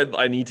this is where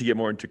I need to get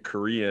more into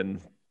Korean,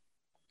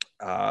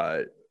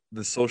 the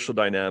social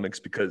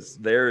dynamics, because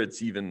there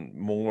it's even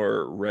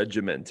more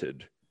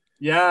regimented.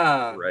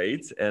 Yeah.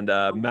 Right. And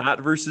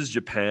Matt versus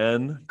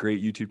Japan,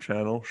 great YouTube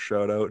channel,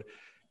 shout out.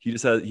 He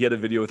had a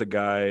video with a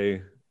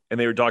guy and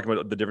they were talking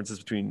about the differences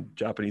between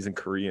Japanese and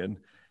Korean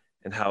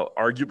and how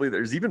arguably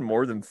there's even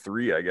more than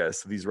 3, I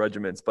guess, of these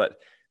regiments, but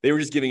they were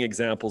just giving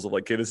examples of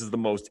like, okay, this is the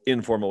most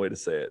informal way to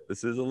say it.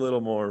 This is a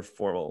little more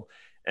formal.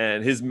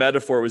 And his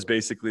metaphor was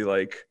basically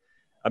like,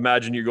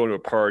 imagine you're going to a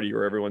party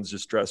where everyone's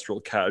just dressed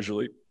real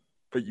casually,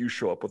 but you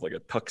show up with like a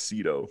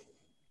tuxedo.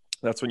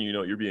 That's when you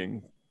know you're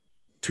being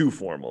too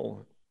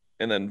formal.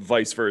 And then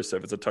vice versa,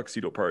 if it's a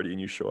tuxedo party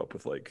and you show up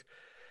with like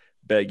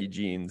baggy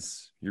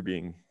jeans, you're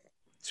being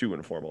too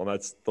informal. And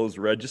that's those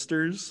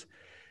registers.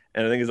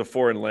 And I think as a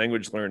foreign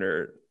language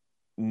learner,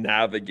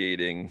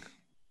 navigating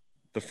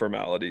the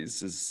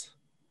formalities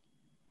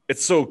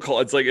it's so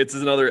cool. It's like it's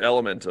another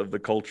element of the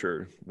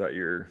culture that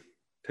you're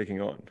taking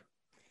on.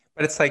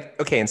 But it's like,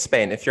 okay, in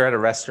Spain, if you're at a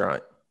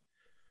restaurant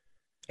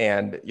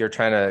and you're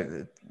trying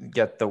to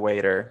get the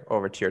waiter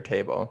over to your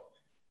table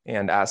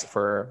and ask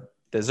for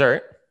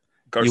dessert,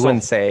 Garçon. you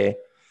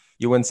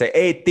wouldn't say,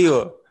 hey,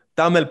 tío,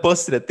 dame el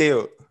postre,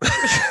 tío.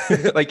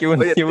 Like you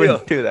wouldn't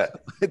do that.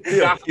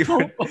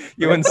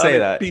 You wouldn't say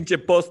that. Pinche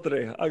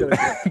postre.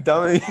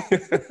 Dame.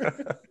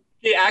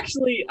 Hey,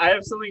 actually, I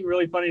have something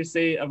really funny to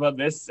say about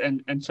this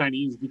and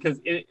Chinese, because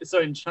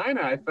in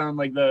China, I found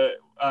like the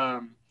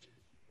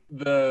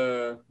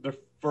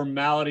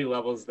formality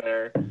levels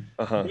there.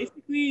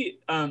 Basically,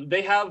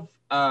 they have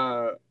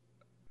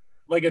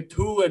like a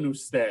tu and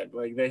usted.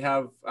 Like they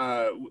have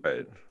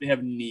Right. they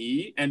have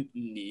ni and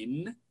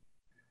nin,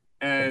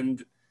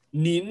 and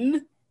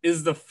nin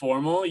is the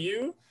formal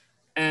you,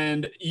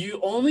 and you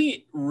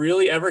only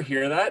really ever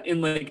hear that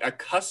in like a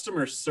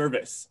customer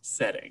service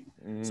setting.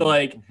 So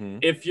like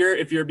if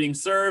you're being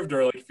served,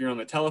 or like if you're on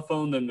the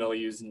telephone, then they'll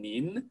use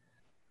nin.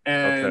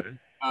 And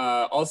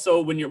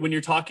also when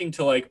you're talking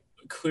to like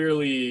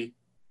clearly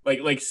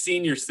like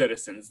senior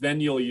citizens,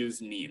 then you'll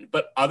use nin.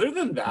 But other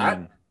than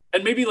that,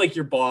 and maybe like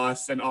your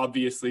boss, and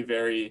obviously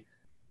very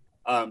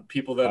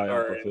people that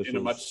are in a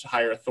much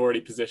higher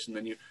authority position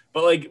than you,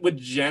 but like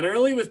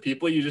generally with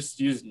people, you just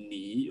use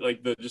ni,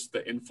 like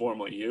the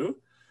informal you.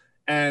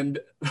 And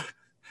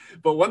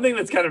but one thing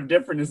that's kind of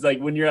different is like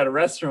when you're at a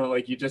restaurant,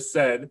 like you just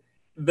said,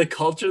 the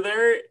culture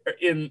there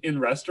in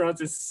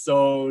restaurants is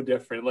so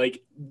different.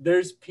 Like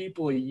there's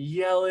people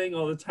yelling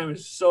all the time.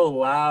 It's so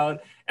loud.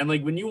 And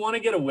like when you want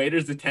to get a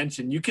waiter's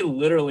attention, you can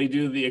literally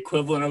do the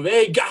equivalent of,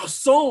 hey,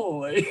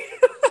 garçon. Like,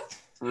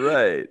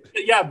 right.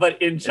 Yeah,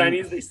 but in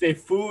Chinese, they say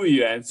fu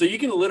yuan. So you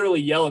can literally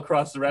yell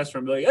across the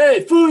restaurant and be like,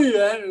 hey, fu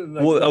yuan.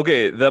 Like, well,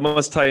 okay, that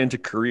must tie into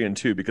Korean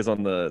too, because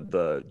on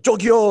the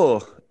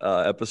Jogyo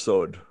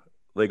episode,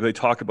 like they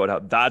talk about how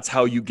that's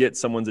how you get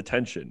someone's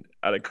attention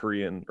at a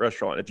Korean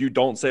restaurant. If you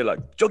don't say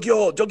like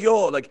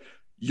Jogyo, like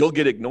you'll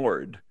get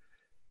ignored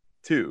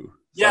too.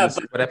 So yeah.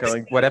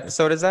 But what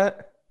episode is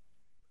that?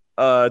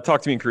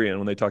 Talk to me in Korean,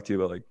 when they talk to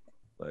you about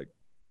like,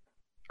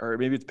 or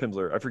maybe it's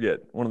Pimsleur. I forget,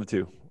 one of the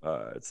two.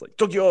 It's like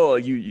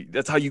Jogyo, you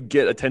that's how you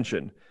get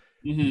attention.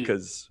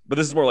 But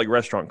this is more like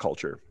restaurant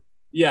culture.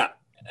 Yeah,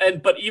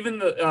 but even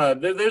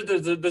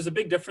there's a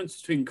big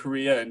difference between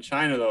Korea and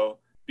China though,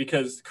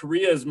 because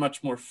Korea is much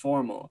more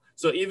formal.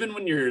 So even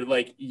when you're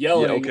like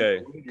yelling,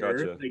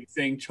 Gotcha. like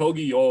saying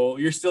chogi yo,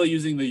 you're still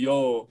using the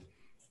yo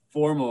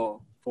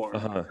formal form,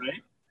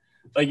 right?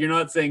 Like you're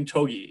not saying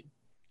chogi.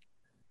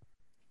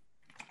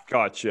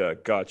 Gotcha.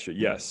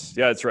 Yes.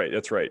 Yeah, that's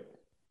right.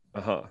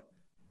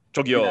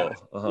 Chogyo.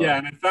 Yeah,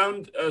 and I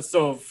found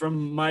so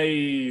from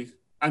my,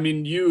 I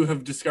mean, you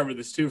have discovered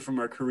this too from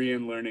our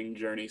Korean learning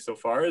journey so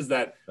far, is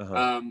that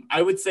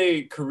I would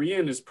say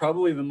Korean is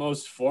probably the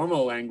most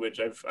formal language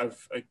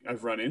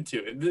I've run into.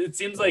 It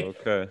seems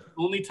like the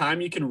only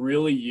time you can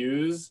really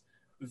use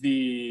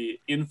the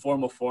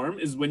informal form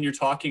is when you're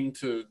talking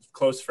to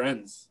close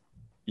friends.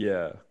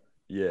 Yeah,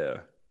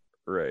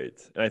 right.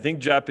 And I think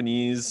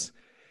Japanese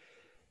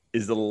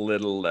is a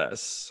little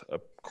less,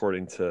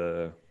 according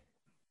to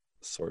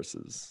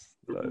sources.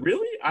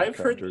 Really? I've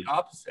heard the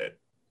opposite.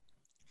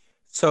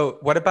 So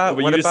what about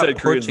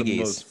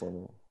Portuguese?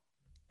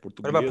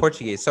 What about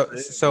Portuguese?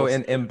 So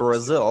in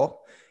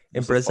Brazil,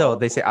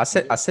 they say a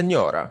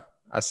senhora,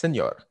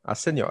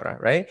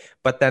 right?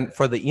 But then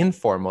for the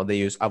informal, they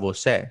use a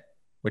você,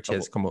 which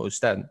is como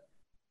usted.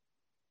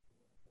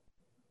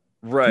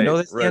 Right. You know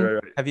this, right.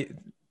 Have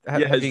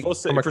you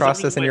come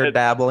across this in your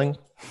dabbling?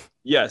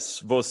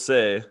 Yes,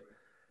 você.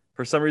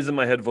 For some reason,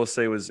 my head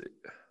você was,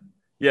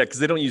 because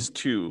they don't use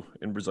tu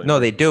in Brazil. No,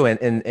 they do.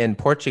 In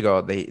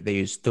Portugal, they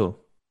use tu.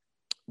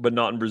 But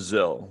not in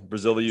Brazil.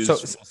 Brazil, they use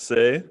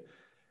você.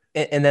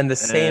 And then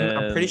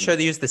I'm pretty sure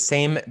they use the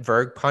same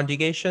verb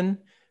conjugation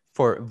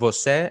for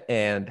você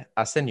and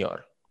a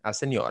senhora.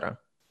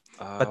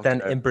 But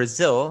then in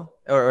Brazil,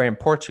 or in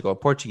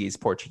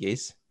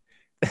Portuguese,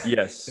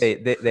 yes,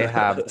 they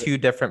have two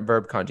different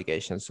verb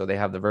conjugations. So they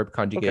have the verb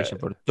conjugation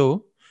for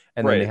tu,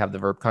 and then they have the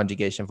verb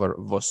conjugation for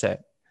você.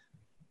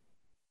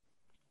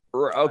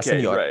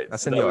 Okay, right. A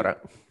senhora.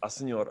 A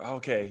senhora.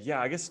 Okay,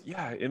 yeah. I guess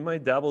in my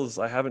dabbles,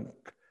 I haven't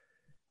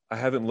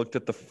looked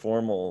at the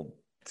formal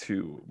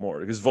two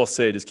more because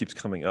você just keeps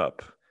coming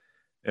up,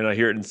 and I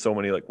hear it in so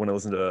many, like when I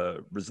listen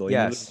to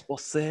Brazilian music,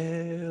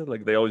 você,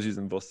 like they always use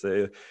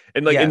você,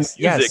 and like in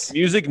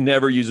music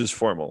never uses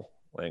formal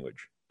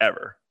language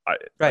ever.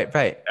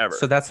 Right. Ever.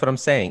 So that's what I'm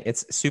saying.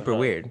 It's super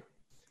weird.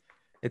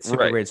 It's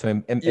super weird. So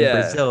in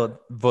Brazil,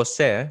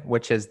 você,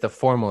 which is the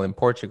formal in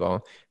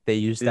Portugal, they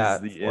use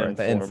that for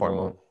the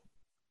informal.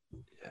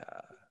 Yeah.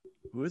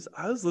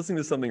 I was listening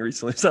to something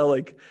recently. Saw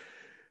like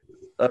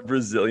a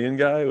Brazilian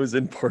guy was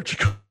in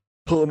Portugal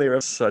and they were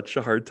having such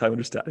a hard time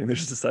understanding. They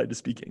just decided to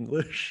speak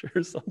English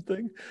or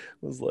something.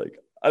 It was like,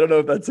 I don't know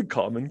if that's a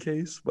common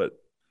case, but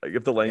like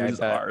if the languages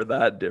are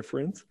that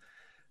different.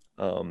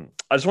 I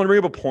just want to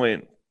bring up a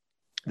point.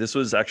 This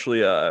was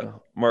actually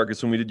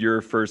Marcus, when we did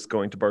your first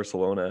Going to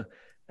Barcelona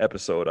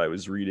episode, I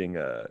was reading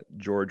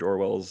George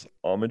Orwell's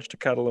Homage to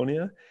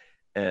Catalonia.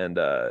 And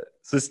so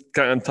this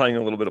kind of, I'm tying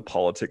a little bit of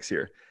politics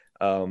here.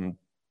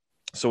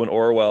 So when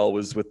Orwell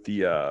was with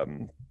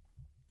the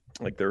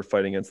like they were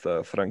fighting against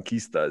the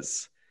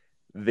Franquistas,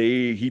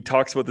 he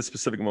talks about the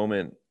specific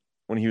moment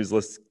when he was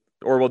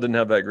Orwell didn't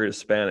have that great of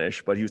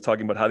Spanish, but he was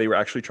talking about how they were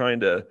actually trying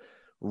to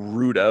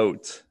root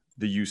out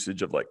the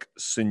usage of like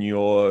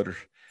señor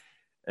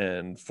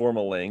and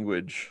formal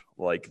language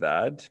like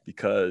that,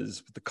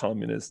 because the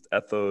communist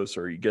ethos,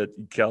 or you get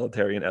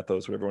egalitarian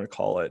ethos, whatever you want to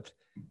call it,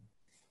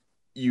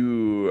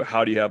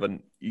 how do you have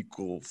an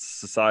equal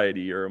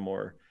society or a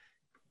more,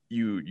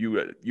 you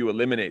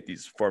eliminate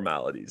these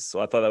formalities. So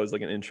I thought that was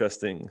like an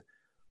interesting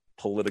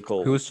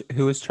political. Who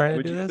was trying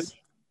to do this?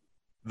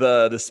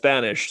 The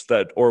Spanish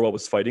that Orwell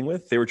was fighting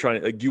with, they were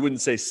trying to, like, you wouldn't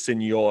say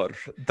señor.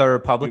 The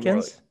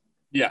Republicans?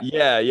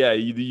 Yeah.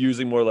 You'd be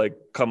using more like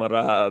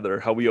kamarad, or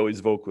how we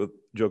always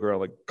joke around,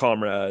 like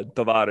comrade,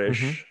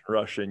 tovarish,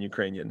 Russian,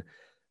 Ukrainian.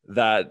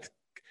 That,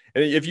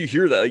 and if you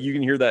hear that, like, you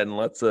can hear that in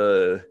lots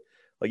of,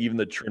 like even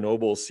the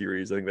Chernobyl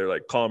series, I think they're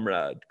like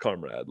comrade.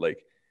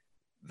 Like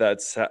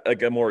that's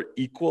like a more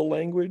equal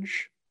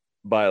language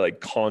by like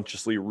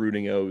consciously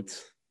rooting out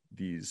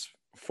these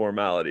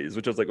formalities,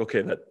 which I was like,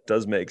 okay, that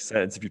does make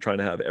sense if you're trying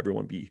to have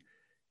everyone be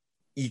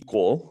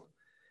equal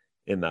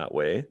in that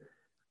way.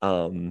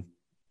 So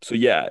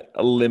yeah,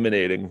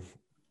 eliminating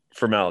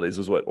formalities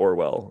was what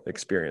Orwell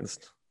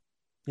experienced.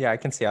 Yeah, I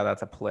can see how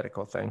that's a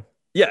political thing.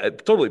 Yeah,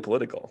 totally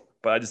political.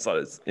 But I just thought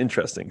it's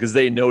interesting because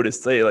they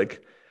noticed,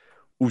 like,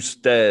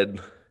 usted,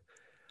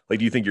 like,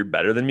 do you think you're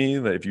better than me?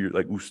 Like, if you're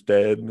like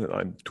usted,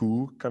 I'm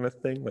tú kind of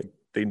thing. Like,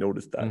 they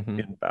noticed that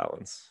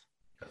imbalance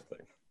kind of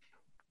thing.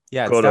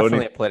 Yeah, it's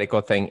definitely a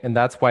political thing. And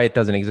that's why it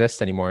doesn't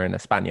exist anymore in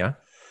España.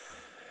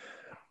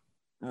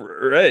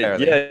 Right.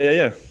 Barely.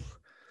 Yeah.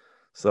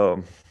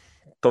 So,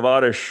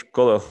 tovarish,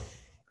 Colo,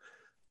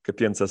 ¿qué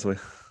piensas, güey?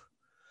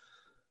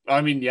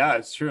 I mean, yeah,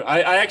 it's true.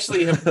 I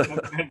actually have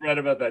read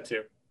about that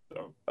too.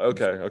 So.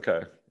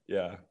 Okay.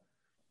 Yeah.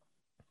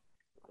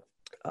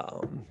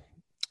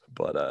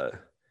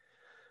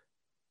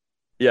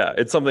 Yeah,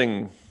 it's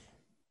something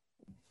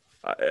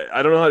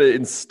I don't know how to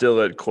instill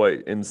it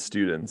quite in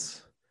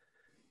students,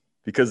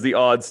 because the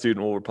odd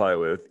student will reply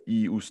with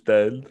 "y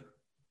usted",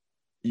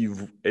 "y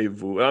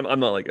vous." I'm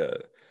not like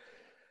a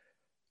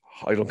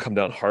I don't come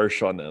down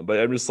harsh on them, but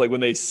I'm just like,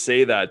 when they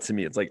say that to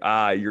me, it's like,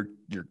 you're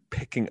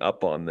picking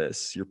up on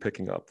this. You're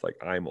picking up like,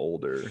 I'm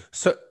older.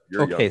 So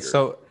You're okay,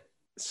 younger.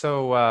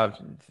 so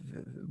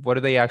what do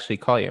they actually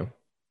call you?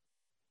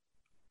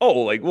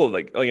 Oh, like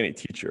any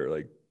teacher,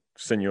 like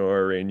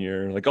Senor,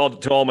 Rainier, like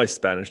to all my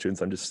Spanish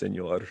students, I'm just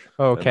Senor.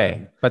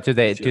 Okay, but do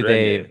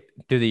they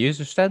use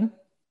usted?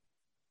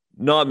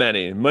 Not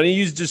many. Many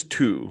use just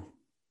two,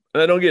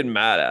 and I don't get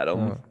mad at them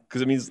Oh.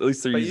 because it means at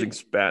least they're But using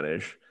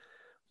Spanish.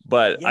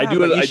 But I Yeah, do.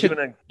 but I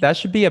do. that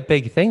should be a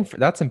big thing.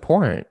 That's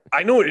important.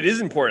 I know it is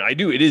important. I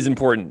do. It is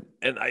important,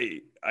 and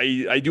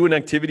I do an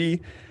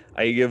activity.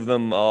 I give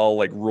them all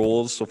like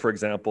roles. So, for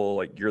example,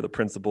 like you're the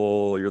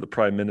principal, you're the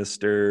prime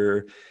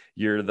minister,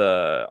 you're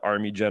the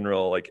army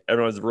general. Like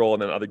everyone has a role,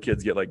 and then other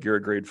kids get like you're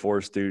a grade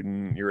 4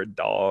 student, you're a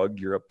dog,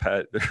 you're a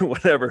pet,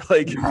 whatever.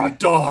 Like You're a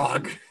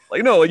dog.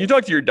 like no, when you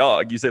talk to your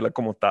dog, you say like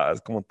 "Cómo estás?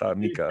 ¿Cómo está,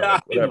 Mika?" Yeah,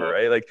 Like, whatever,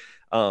 right? Like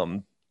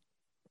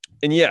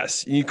and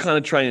yes, you kind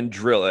of try and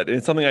drill it. And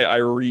it's something I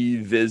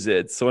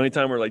revisit. So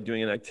anytime we're like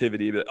doing an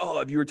activity, but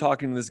if you were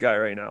talking to this guy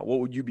right now,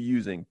 what would you be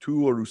using?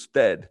 Tu or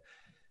usted?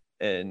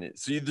 And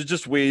so there's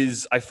just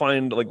ways I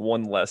find like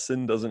one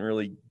lesson doesn't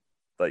really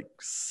like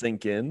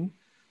sink in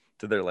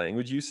to their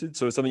language usage.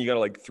 So it's something you got to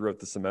like throughout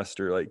the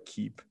semester, like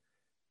keep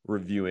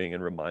reviewing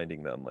and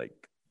reminding them like,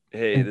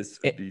 hey, this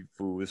would be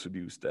fu, this would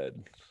be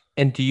usted.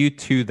 And do you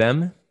to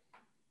them?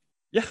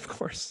 Yeah, of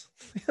course.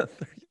 Yeah,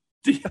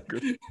 they're younger.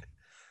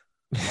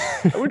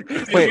 I would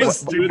Wait,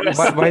 just do this.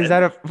 why is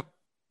that a?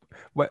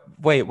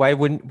 Wait, why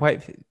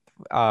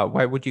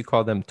would you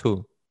call them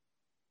two?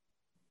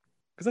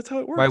 Because that's how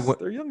it Why works.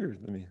 They're younger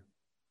than me.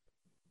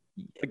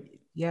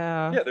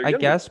 Yeah, they're I younger.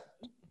 guess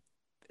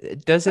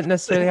it doesn't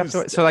necessarily have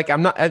to. So like,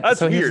 I'm not. That's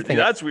so here's the weird. thing.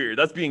 That's weird.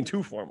 That's being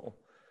too formal.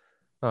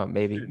 Oh,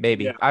 maybe.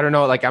 Yeah. I don't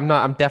know. Like, I'm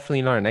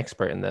definitely not an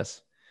expert in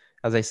this.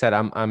 As I said,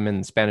 I'm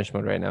in Spanish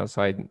mode right now,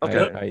 so I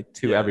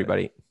to Yeah.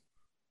 everybody.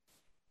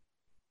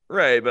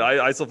 Right, but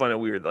I still find it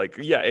weird. Like,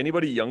 yeah,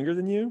 anybody younger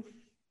than you,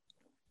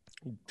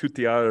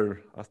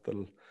 tutear hasta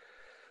el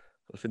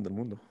fin del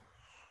mundo.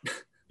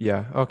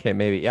 Yeah. Okay.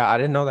 Maybe. Yeah. I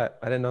didn't know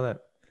that.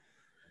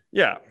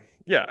 Yeah,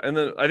 and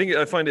then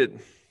I find it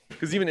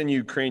because even in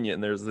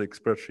Ukrainian, there's the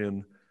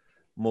expression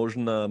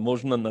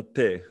 "можно на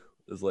te"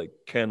 is like,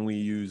 can we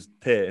use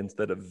te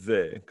instead of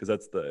ve? Because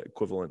that's the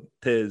equivalent.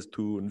 Te is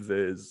tu and ve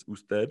is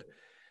usted,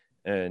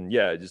 and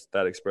yeah, just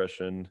that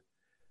expression.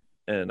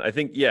 And I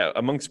think, yeah,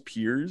 amongst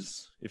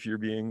peers, if you're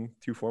being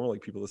too formal,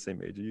 like people the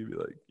same age as you, you'd be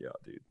like, yeah,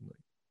 dude, like,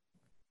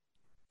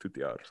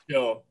 tutear.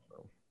 Yo.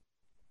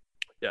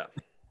 Yeah,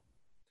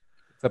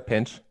 It's a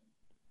pinch.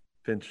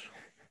 pinch.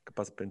 Que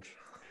pasa, pinch.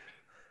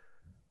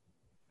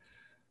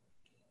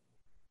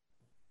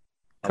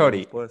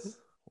 Cody. What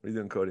are you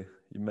doing, Cody?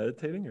 You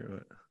meditating or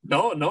what?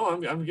 No,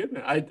 I'm good,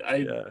 man.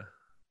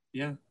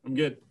 Yeah, I'm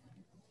good.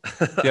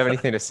 Do you have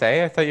anything to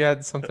say? I thought you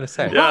had something to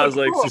say. Yeah, I was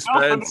like, Cool.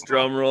 suspense,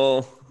 drum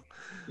roll.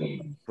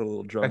 Put a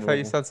little drum I roll. thought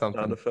you said sound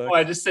something. effect. Oh,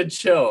 I just said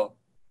chill.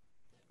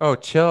 Oh,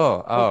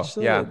 chill. Oh,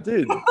 chill, yeah.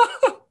 dude.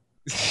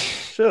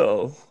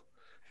 Chill.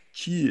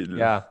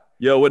 Yeah.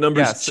 Yo, what number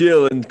Yeah, is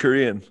chill in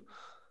Korean?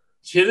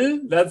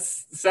 Chill?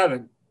 That's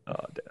 7. Oh,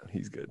 damn,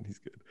 he's good.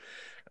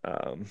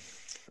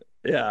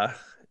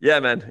 Yeah,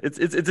 man. It's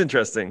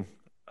interesting.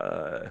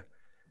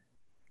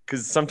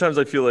 Because sometimes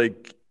I feel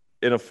like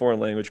in a foreign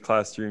language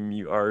classroom,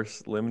 you are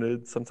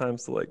limited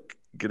sometimes to like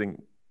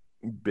getting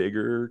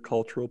bigger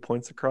cultural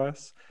points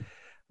across,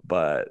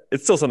 but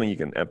it's still something you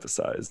can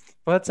emphasize.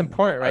 Well, that's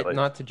important, right? Like,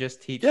 Not to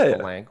just teach Yeah, the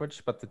yeah.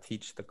 language, but to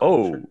teach the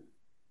culture.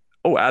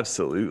 Oh,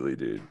 absolutely,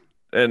 dude.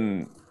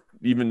 And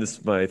even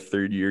this my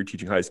 3rd year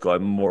teaching high school,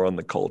 I'm more on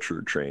the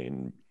culture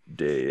train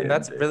day. And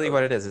that's day really out.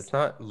 what it is. It's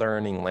not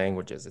learning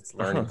languages; it's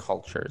learning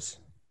cultures.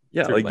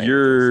 Yeah, through like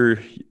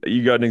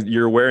languages.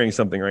 you're wearing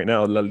something right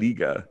now, La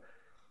Liga.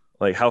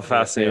 Like, how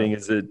fascinating yeah.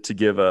 is it to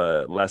give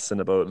a lesson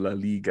about La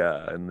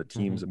Liga and the Mm-hmm.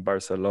 teams in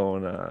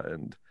Barcelona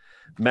and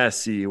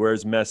Messi?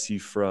 Where's Messi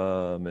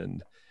from?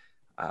 And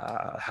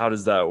how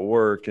does that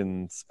work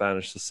in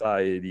Spanish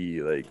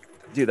society? Like,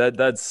 dude,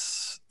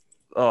 that's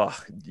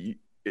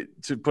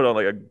to put on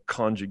like a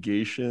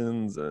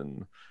conjugations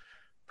and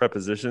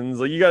prepositions.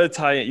 Like, you got to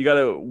tie it, you got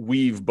to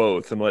weave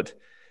both. And what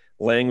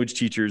language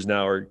teachers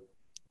now are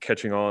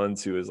catching on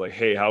to is like,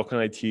 hey, how can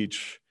I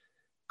teach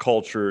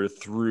culture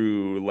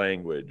through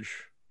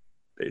language,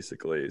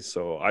 basically?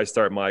 So I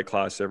start my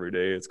class every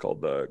day. It's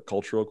called the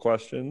cultural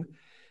question,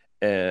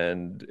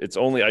 and it's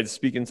only, I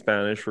speak in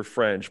Spanish or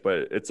French,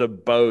 but it's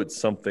about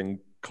something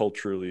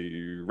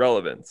culturally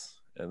relevant.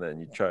 And then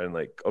you try and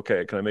like,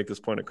 okay, can I make this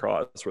point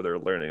across where they're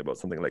learning about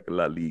something like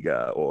La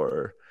Liga,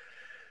 or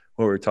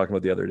what we were talking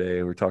about the other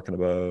day? We're talking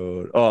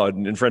about,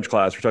 in French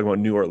class, we're talking about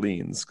New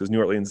Orleans, because New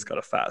Orleans has got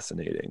a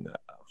fascinating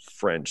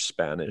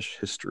French-Spanish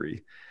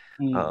history.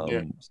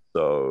 Yeah.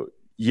 So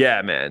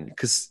yeah, man,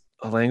 because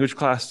a language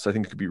class, I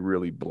think, could be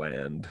really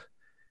bland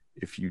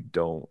if you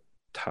don't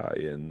tie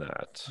in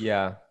that.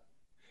 Yeah,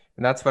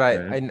 and that's what Right.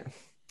 I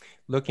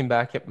looking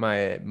back at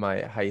my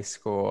high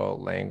school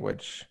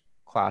language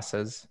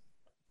classes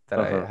that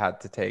I had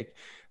to take.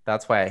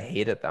 That's why I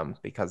hated them,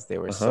 because they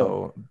were Uh-huh.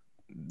 so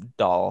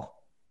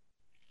dull,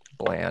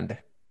 bland.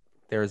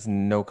 There's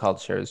no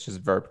culture. It's just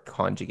verb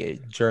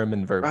conjugate,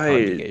 German verb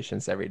Right.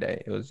 conjugations every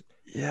day. It was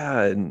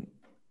Yeah, and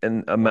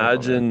horrible, man.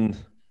 imagine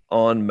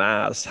en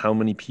masse how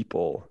many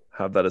people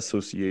have that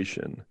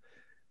association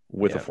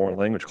with a Yeah. foreign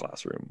language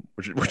classroom,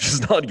 which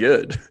is not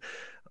good.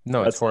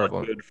 No, it's That's not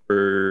horrible. good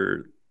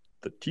for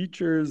the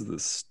teachers, the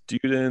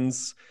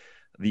students,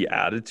 the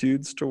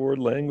attitudes toward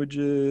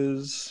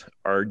languages.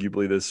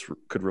 Arguably, this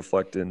could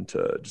reflect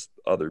into just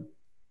other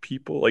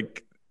people.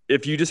 Like,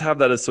 if you just have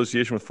that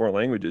association with foreign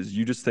languages,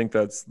 you just think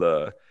that's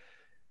the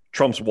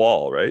Trump's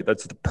wall, right?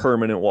 That's the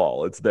permanent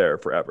wall. It's there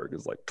forever,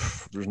 because like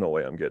there's no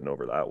way I'm getting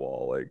over that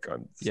wall. Like,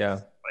 Yeah.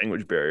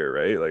 language barrier,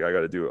 right? Like, I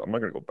got to do it. I'm not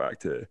going to go back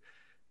to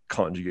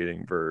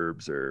conjugating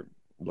verbs or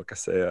lo que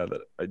sea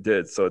that I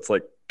did. So it's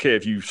like, okay,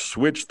 if you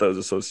switch those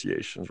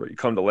associations, right? You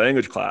come to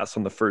language class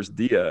on the first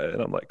dia,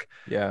 and I'm like,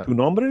 Yeah. ¿Tu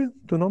nombre?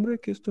 ¿Tu nombre?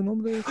 ¿Qué es tu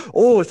nombre?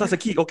 Oh, estás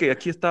aquí. Okay,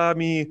 aquí está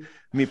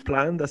mi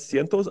plan de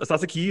asientos.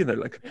 Estás aquí. And they're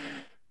like,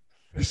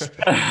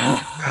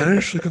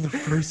 Spanish, like on the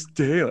first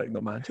day, like, no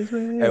manches,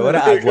 man.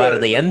 Ahora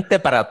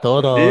aguardiente para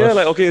todos. Yeah,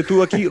 like, okay,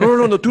 tú aquí.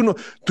 No, tú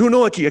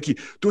no aquí.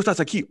 Tú estás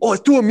aquí. Oh,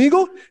 ¿es tu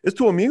amigo? ¿Es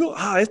tu amigo?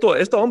 Ah, esto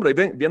hombre,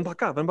 ven para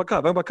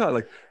acá.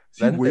 Like, is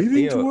he Vente,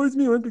 waving tío. towards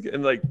me?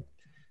 And like,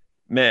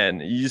 man,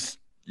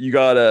 you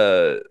got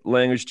a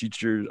language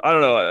teacher. I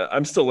don't know.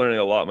 I'm still learning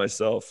a lot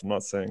myself. I'm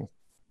not saying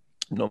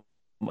no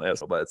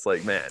myself, but it's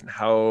like, man,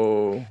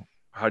 how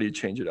do you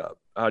change it up?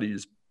 How do you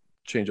just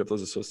change up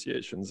those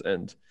associations?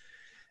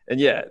 And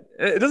yeah,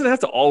 it doesn't have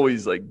to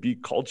always like be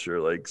culture.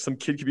 Like, some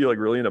kid could be like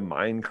really into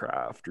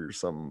Minecraft or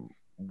some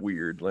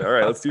weird, like, all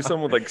right, let's do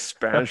something with like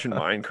Spanish and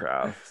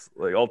Minecraft,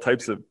 like all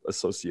types of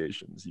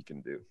associations you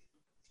can do.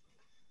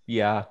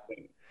 Yeah.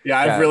 Yeah,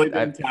 I've Yeah,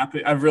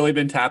 really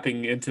been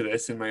tapping into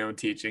this in my own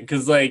teaching,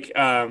 because like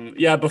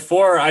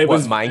before I What,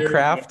 was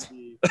Minecraft?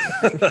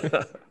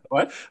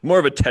 What? More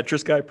of a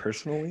Tetris guy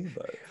personally,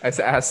 but I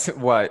asked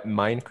what,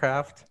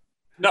 Minecraft?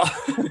 No,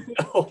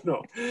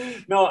 no.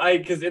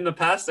 Because in the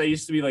past I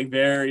used to be like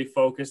very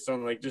focused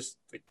on like just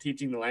like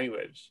teaching the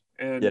language,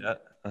 and yeah,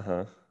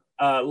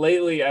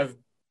 lately I've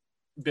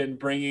been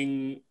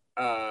bringing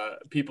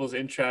people's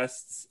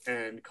interests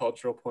and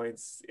cultural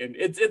points, and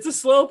it's a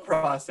slow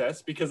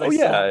process, because I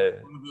still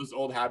have one of those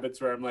old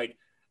habits where I'm like,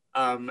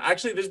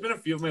 actually there's been a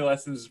few of my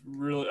lessons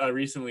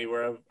recently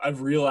where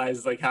I've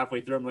realized like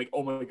halfway through I'm like,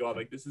 oh my god,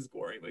 like this is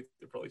boring, like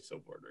they're probably so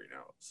bored right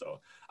now. So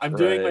I'm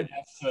doing my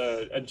best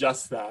to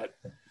adjust that.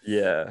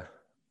 Yeah.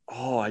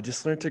 Oh, I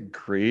just learned a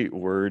great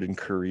word in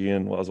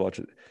Korean while I was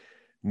watching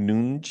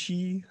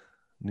Nunchi.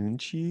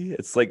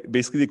 It's like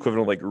basically the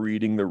equivalent of like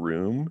reading the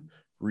room,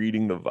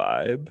 reading the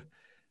vibe.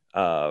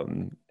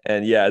 And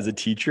yeah, as a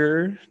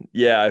teacher,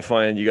 yeah, I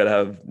find you gotta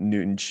have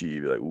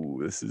Nunchi. Be like,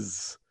 ooh, this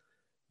is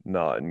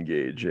not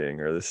engaging,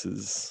 or this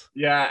is,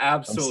 yeah,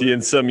 absolutely,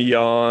 I'm seeing some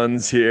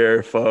yawns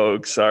here,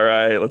 folks. All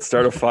right, let's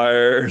start a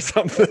fire or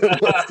something.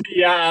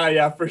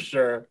 yeah, for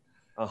sure.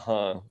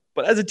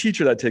 But as a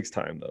teacher, that takes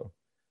time though.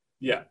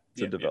 Yeah,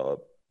 to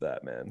develop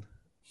that, man.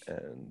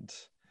 And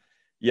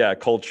yeah,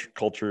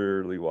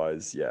 culturally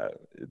wise, yeah,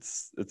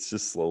 it's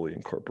just slowly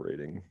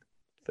incorporating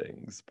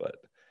things. But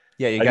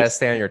yeah, you gotta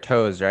stay on your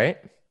toes, right?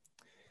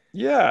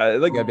 Yeah,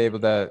 like you gotta be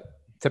able to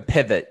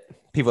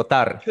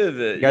pivotar.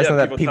 Pivot. You guys know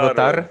that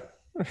pivotar?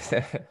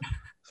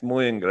 Es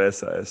muy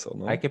inglesa eso,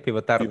 ¿no? Hay que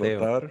pivotar,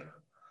 Pivotar.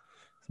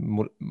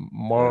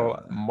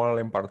 More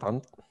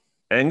important.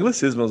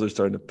 Anglicisms are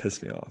starting to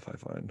piss me off, I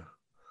find.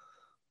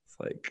 It's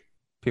like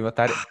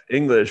pivotar.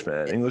 English,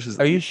 man. English is.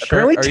 Are you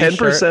sure? Apparently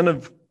 10%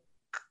 of.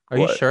 Are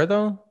you sure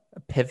though?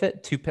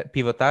 Pivot to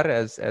pivotar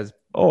as.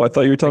 Oh, I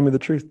thought you were telling me the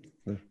truth.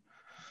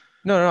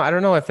 No, I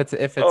don't know if it's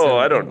Oh,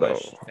 I don't know.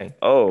 Thing.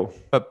 Oh,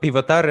 but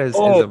pivotar is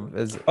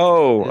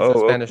a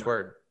Spanish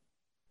word.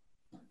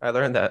 I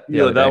learned that.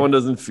 Yeah, that one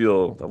doesn't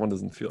feel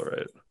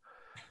right.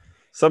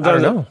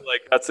 Sometimes I feel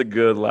like that's a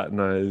good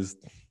Latinized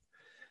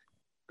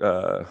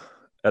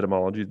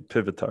etymology.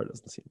 Pivotar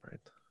doesn't seem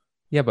right.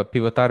 Yeah, but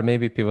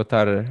maybe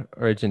pivotar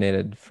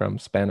originated from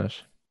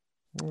Spanish.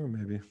 Oh,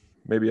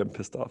 maybe I'm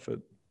pissed off at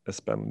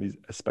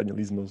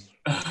Españolismos.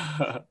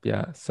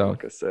 Yeah. So.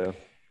 Like I say.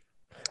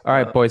 All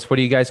right, boys. What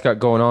do you guys got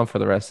going on for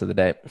the rest of the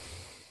day?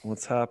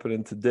 What's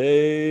happening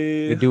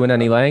today? You doing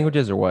any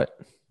languages or what?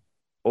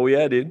 Oh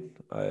yeah, dude.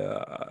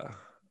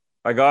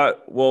 I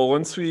got, well,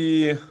 once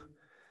we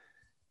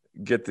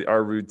get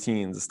our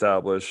routines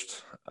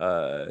established,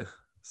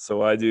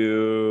 so I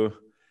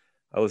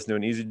listen to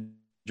an Easy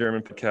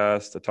German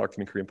podcast, a Talk to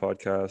Me Korean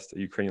podcast, a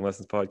Ukrainian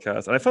Lessons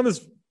podcast, and I found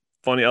this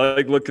funny.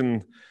 I like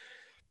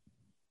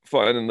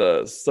finding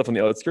the stuff on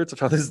the outskirts. I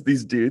found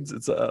these dudes.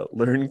 It's a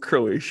Learn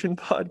Croatian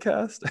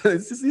podcast.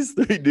 It's just these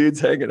 3 dudes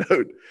hanging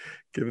out,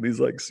 giving these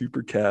like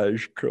super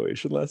cash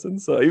Croatian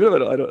lessons. So even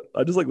if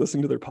I just like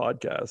listening to their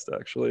podcast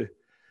actually.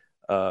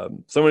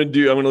 So I'm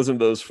gonna listen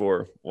to those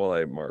 4 while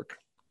I mark.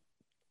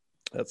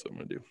 That's what I'm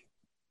gonna do.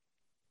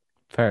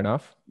 Fair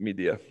enough.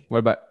 Media.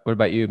 What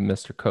about you,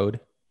 Mr. Code?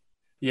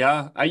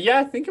 Yeah,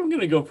 I think I'm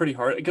gonna go pretty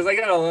hard because I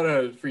got a lot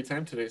of free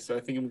time today, so I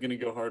think I'm gonna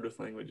go hard with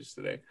languages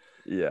today.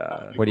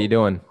 Yeah. What are you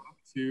doing?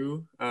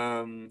 Too.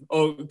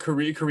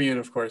 Korean,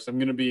 of course. I'm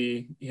gonna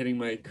be hitting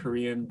my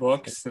Korean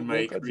books and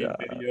my Korean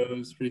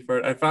videos pretty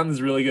far. I found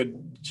this really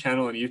good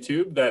channel on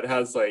YouTube that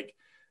has like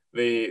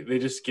they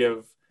just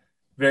give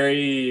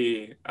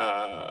very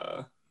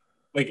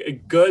like a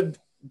good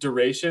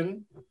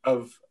duration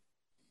of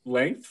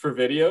length for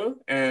video,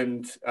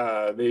 and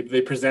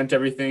they present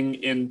everything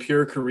in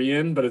pure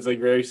Korean, but it's like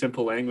very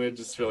simple language.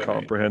 It's really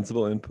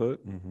comprehensible nice.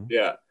 Input. Mm-hmm.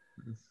 Yeah.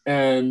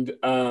 And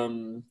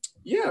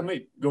yeah, I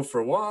might go for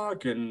a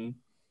walk and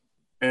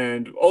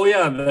oh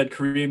yeah, that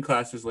Korean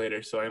class is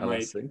later, so I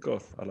might attend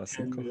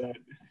that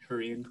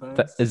Korean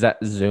class. Is that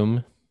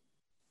Zoom?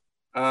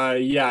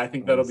 Yeah, I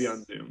think that'll be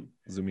on Zoom.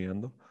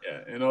 Zoomiendo.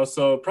 Yeah, and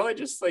also probably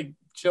just like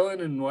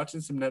chilling and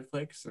watching some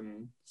Netflix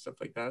and stuff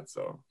like that.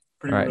 So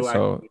pretty relaxed.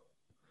 So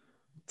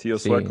Tío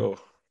Sueco.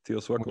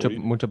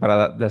 Mucho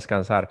para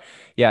descansar.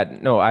 Yeah,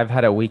 no, I've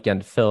had a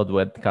weekend filled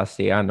with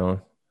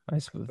Castellano.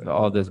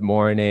 All this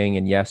morning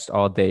and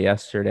all day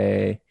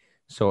yesterday.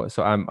 So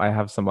I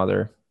have some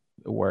other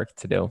work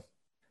to do,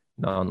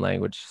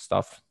 non-language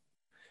stuff.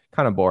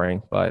 Kind of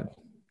boring, but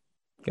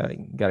gotta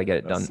get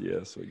it done.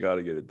 Yes, we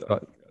gotta get it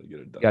done.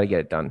 Gotta get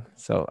it done.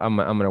 So I'm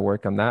gonna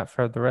work on that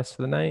for the rest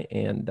of the night,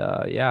 and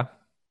yeah,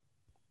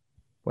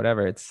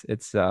 whatever. It's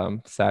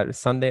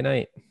Sunday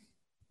night.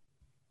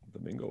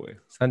 Domingo way.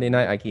 Sunday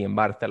night aquí en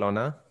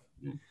Barcelona.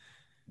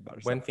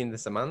 Buen fin de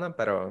semana,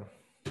 pero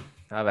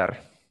a ver.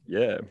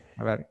 Yeah.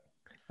 A ver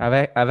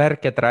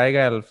qué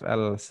traiga a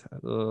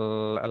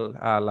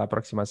la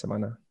próxima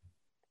semana.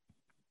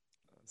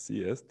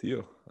 Así es,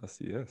 tío.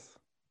 Así es.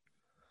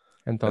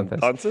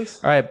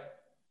 Entonces. All right.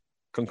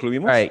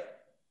 Concluimos? All right.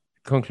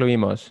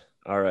 Concluimos.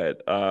 All right.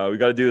 We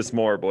got to do this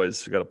more,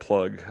 boys. We got to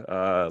plug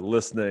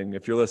listening.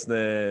 If you're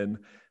listening,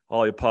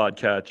 all your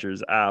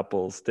podcatchers,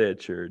 Apple,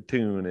 Stitcher,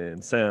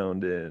 TuneIn,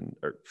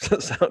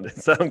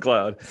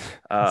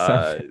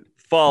 SoundCloud.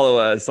 Follow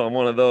us on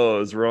one of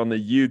those. We're on the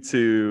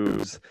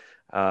YouTubes.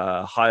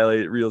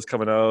 Highlight reels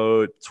coming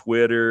out.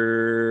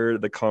 Twitter.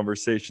 The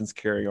conversation's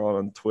carrying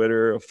on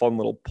Twitter. A fun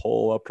little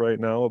poll up right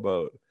now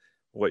about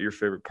what your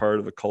favorite part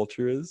of the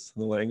culture is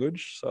in the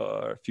language. So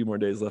a few more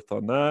days left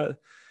on that.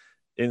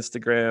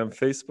 Instagram,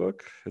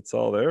 Facebook, it's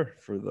all there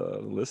for the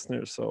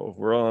listeners. So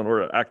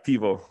we're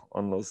activo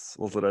on los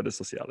redes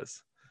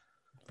sociales.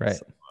 Right.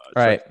 So,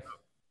 all right.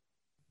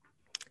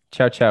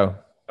 Ciao.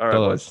 All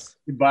right.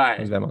 Goodbye.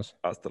 Nos vemos.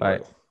 Hasta Bye.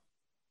 luego.